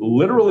living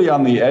literally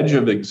on the edge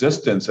of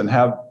existence and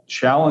have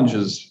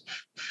challenges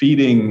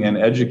feeding and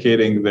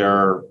educating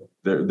their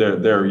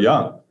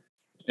young.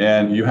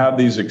 And you have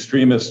these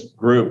extremist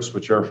groups,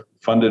 which are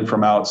funded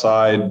from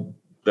outside,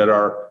 that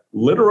are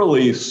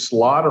literally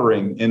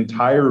slaughtering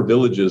entire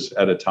villages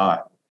at a time.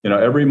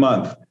 Every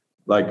month,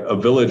 like a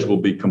village will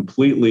be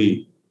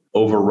completely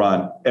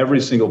overrun.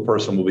 Every single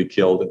person will be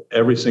killed.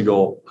 Every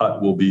single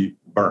hut will be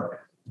burnt.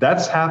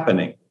 That's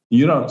happening.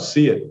 You don't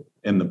see it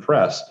in the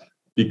press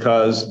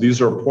because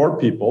these are poor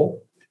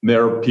people.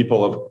 They're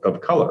people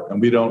of color, and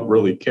we don't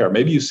really care.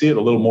 Maybe you see it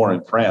a little more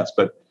in France,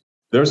 but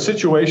there are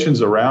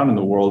situations around in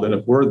the world. And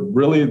if we're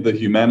really the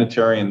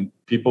humanitarian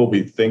people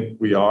we think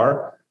we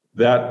are,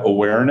 that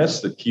awareness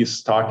that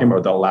Keith's talking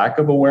about, the lack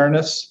of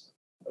awareness,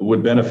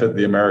 would benefit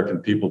the American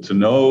people to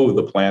know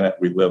the planet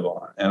we live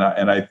on.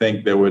 And I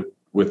think there would,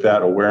 with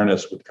that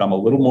awareness, would come a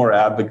little more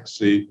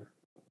advocacy,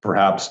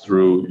 perhaps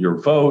through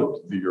your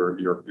vote,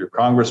 your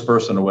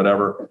congressperson or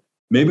whatever.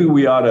 Maybe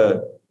we ought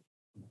to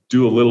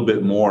do a little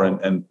bit more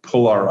and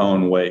pull our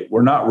own weight.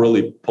 We're not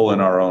really pulling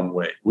our own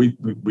weight.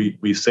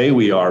 We say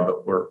we are,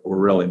 but we're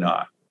really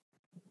not.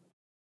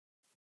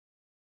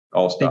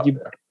 I'll stop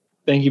there.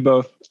 Thank you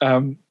both.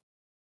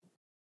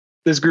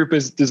 This group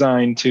is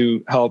designed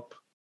to help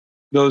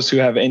those who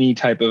have any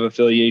type of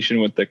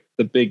affiliation with the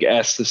big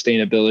S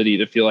sustainability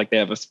to feel like they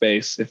have a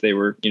space if they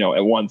were,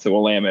 at once at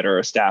Willamette or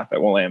a staff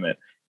at Willamette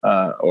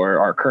or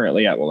are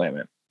currently at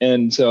Willamette.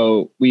 And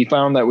so we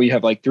found that we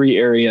have like 3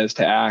 areas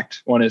to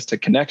act. One is to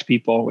connect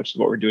people, which is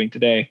what we're doing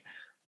today.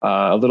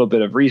 A little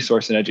bit of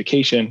resource and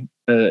education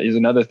is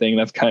another thing.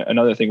 That's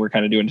another thing we're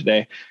kind of doing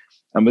today.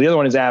 But the other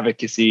one is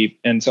advocacy.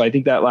 And so I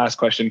think that last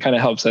question kind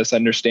of helps us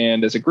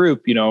understand as a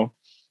group,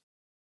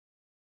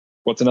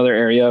 what's another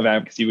area of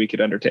advocacy we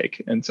could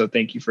undertake. And so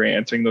thank you for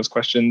answering those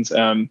questions.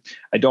 I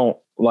don't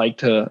like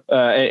to,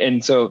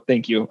 and so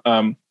thank you.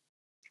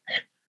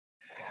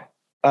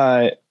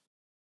 I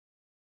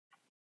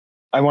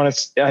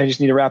just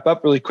need to wrap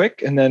up really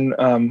quick, and then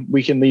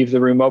we can leave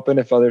the room open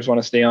if others want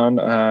to stay on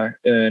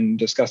and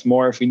discuss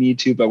more if we need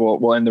to, but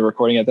we'll end the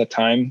recording at that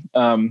time.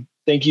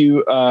 Thank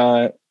you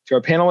to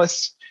our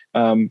panelists.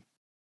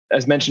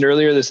 As mentioned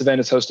earlier, this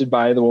event is hosted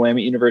by the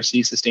Willamette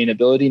University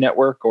Sustainability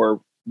Network, or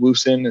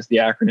WUSN is the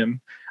acronym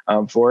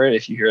for it,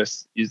 if you hear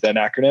us use that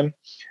acronym.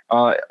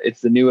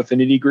 It's the new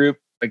affinity group,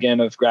 again,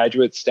 of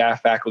graduates,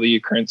 staff, faculty,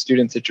 current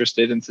students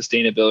interested in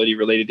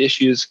sustainability-related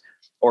issues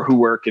or who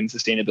work in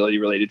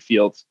sustainability-related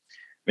fields.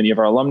 Many of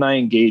our alumni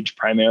engage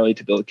primarily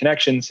to build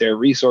connections, share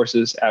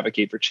resources,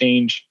 advocate for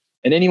change,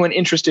 and anyone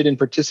interested in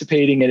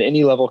participating at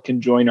any level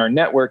can join our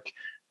network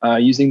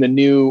using the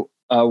new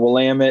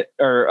Willamette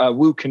or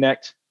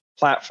WuConnect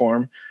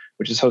platform,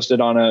 which is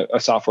hosted on a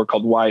software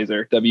called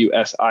Wisr,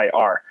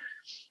 W-S-I-R.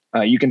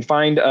 You can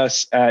find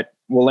us at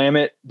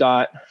Willamette.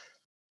 I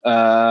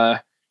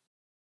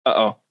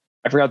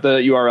forgot the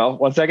URL.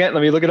 One second,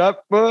 let me look it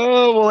up.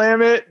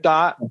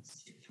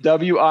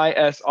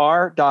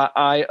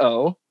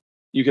 Willamette.wisr.io.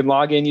 You can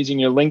log in using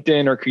your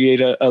LinkedIn or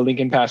create a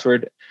LinkedIn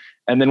password.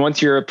 And then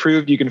once you're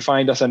approved, you can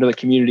find us under the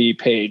community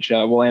page.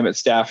 Willamette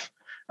staff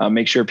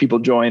make sure people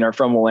join are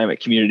from Willamette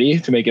community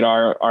to make it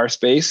our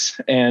space.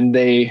 And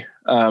they,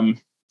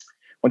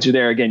 once you're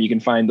there, again, you can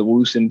find the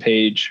WUSN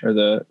page or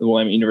the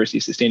Willamette University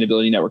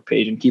Sustainability Network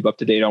page and keep up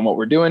to date on what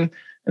we're doing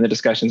and the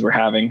discussions we're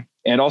having.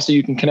 And also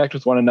you can connect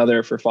with one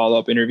another for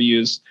follow-up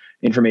interviews,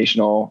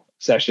 informational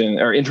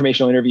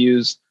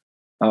interviews,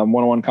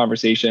 one-on-one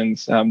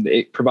conversations.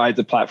 It provides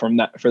a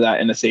platform for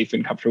that in a safe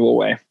and comfortable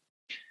way.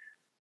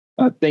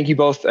 Thank you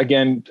both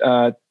again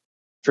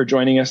for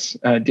joining us,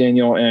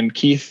 Daniel and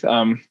Keith.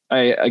 I,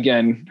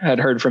 again, had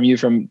heard from you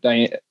from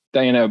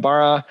Diana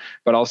Ibarra,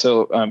 but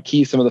also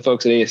Keith, some of the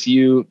folks at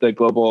ASU, the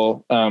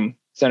Global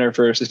Center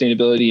for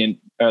Sustainability and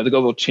the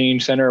Global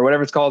Change Center, or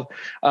whatever it's called.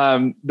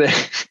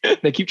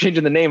 They keep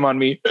changing the name on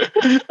me.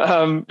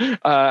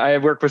 I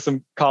have worked with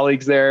some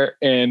colleagues there,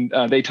 and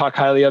they talk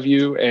highly of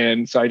you.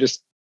 And so I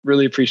just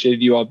really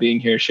appreciated you all being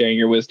here, sharing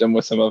your wisdom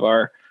with some of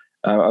our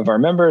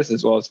members,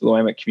 as well as the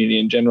Willamette community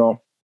in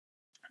general.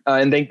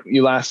 And thank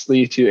you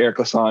lastly to Eric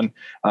Lasson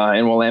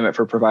and Willamette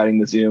for providing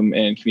the Zoom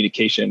and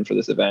communication for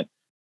this event.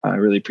 I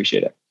really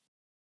appreciate it.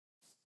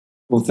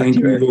 Well, thank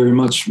you very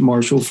much,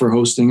 Marshall, for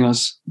hosting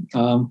us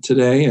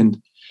today.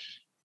 And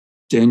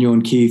Daniel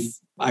and Keith,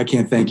 I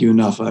can't thank you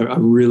enough. I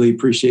really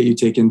appreciate you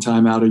taking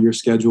time out of your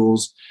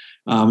schedules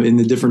in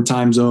the different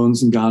time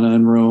zones in Ghana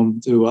and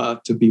Rome to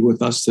be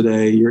with us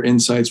today. Your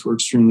insights were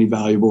extremely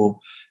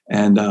valuable.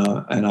 And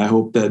I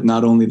hope that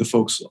not only the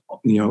folks,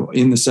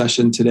 in the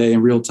session today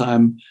in real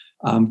time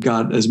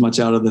got as much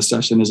out of the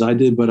session as I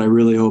did, but I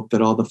really hope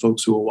that all the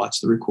folks who will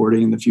watch the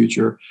recording in the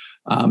future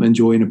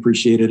enjoy and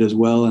appreciate it as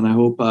well. And I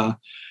hope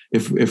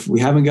if we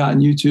haven't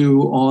gotten you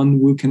two on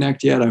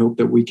WuConnect yet, I hope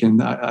that we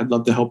can. I'd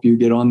love to help you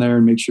get on there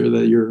and make sure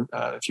that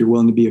if you're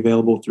willing to be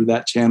available through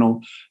that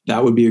channel,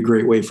 that would be a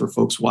great way for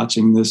folks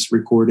watching this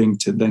recording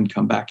to then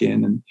come back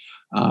in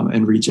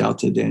and reach out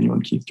to Daniel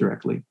and Keith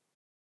directly.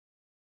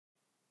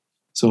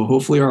 So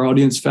hopefully our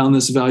audience found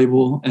this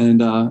valuable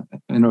and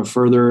are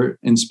further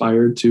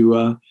inspired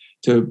to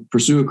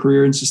pursue a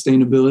career in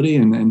sustainability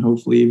and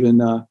hopefully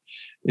even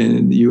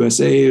in the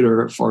USAID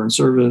or foreign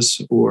service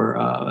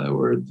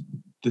or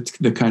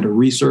the kind of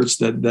research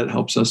that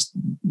helps us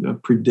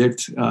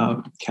predict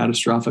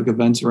catastrophic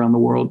events around the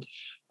world.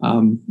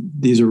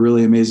 These are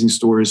really amazing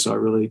stories, so I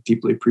really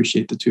deeply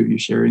appreciate the two of you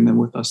sharing them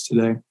with us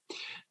today.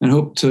 And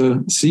hope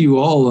to see you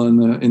all in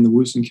the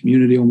WUSN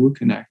community on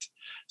WUConnect.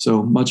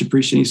 So much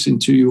appreciation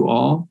to you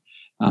all.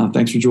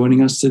 Thanks for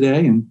joining us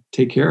today, and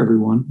take care,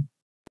 everyone.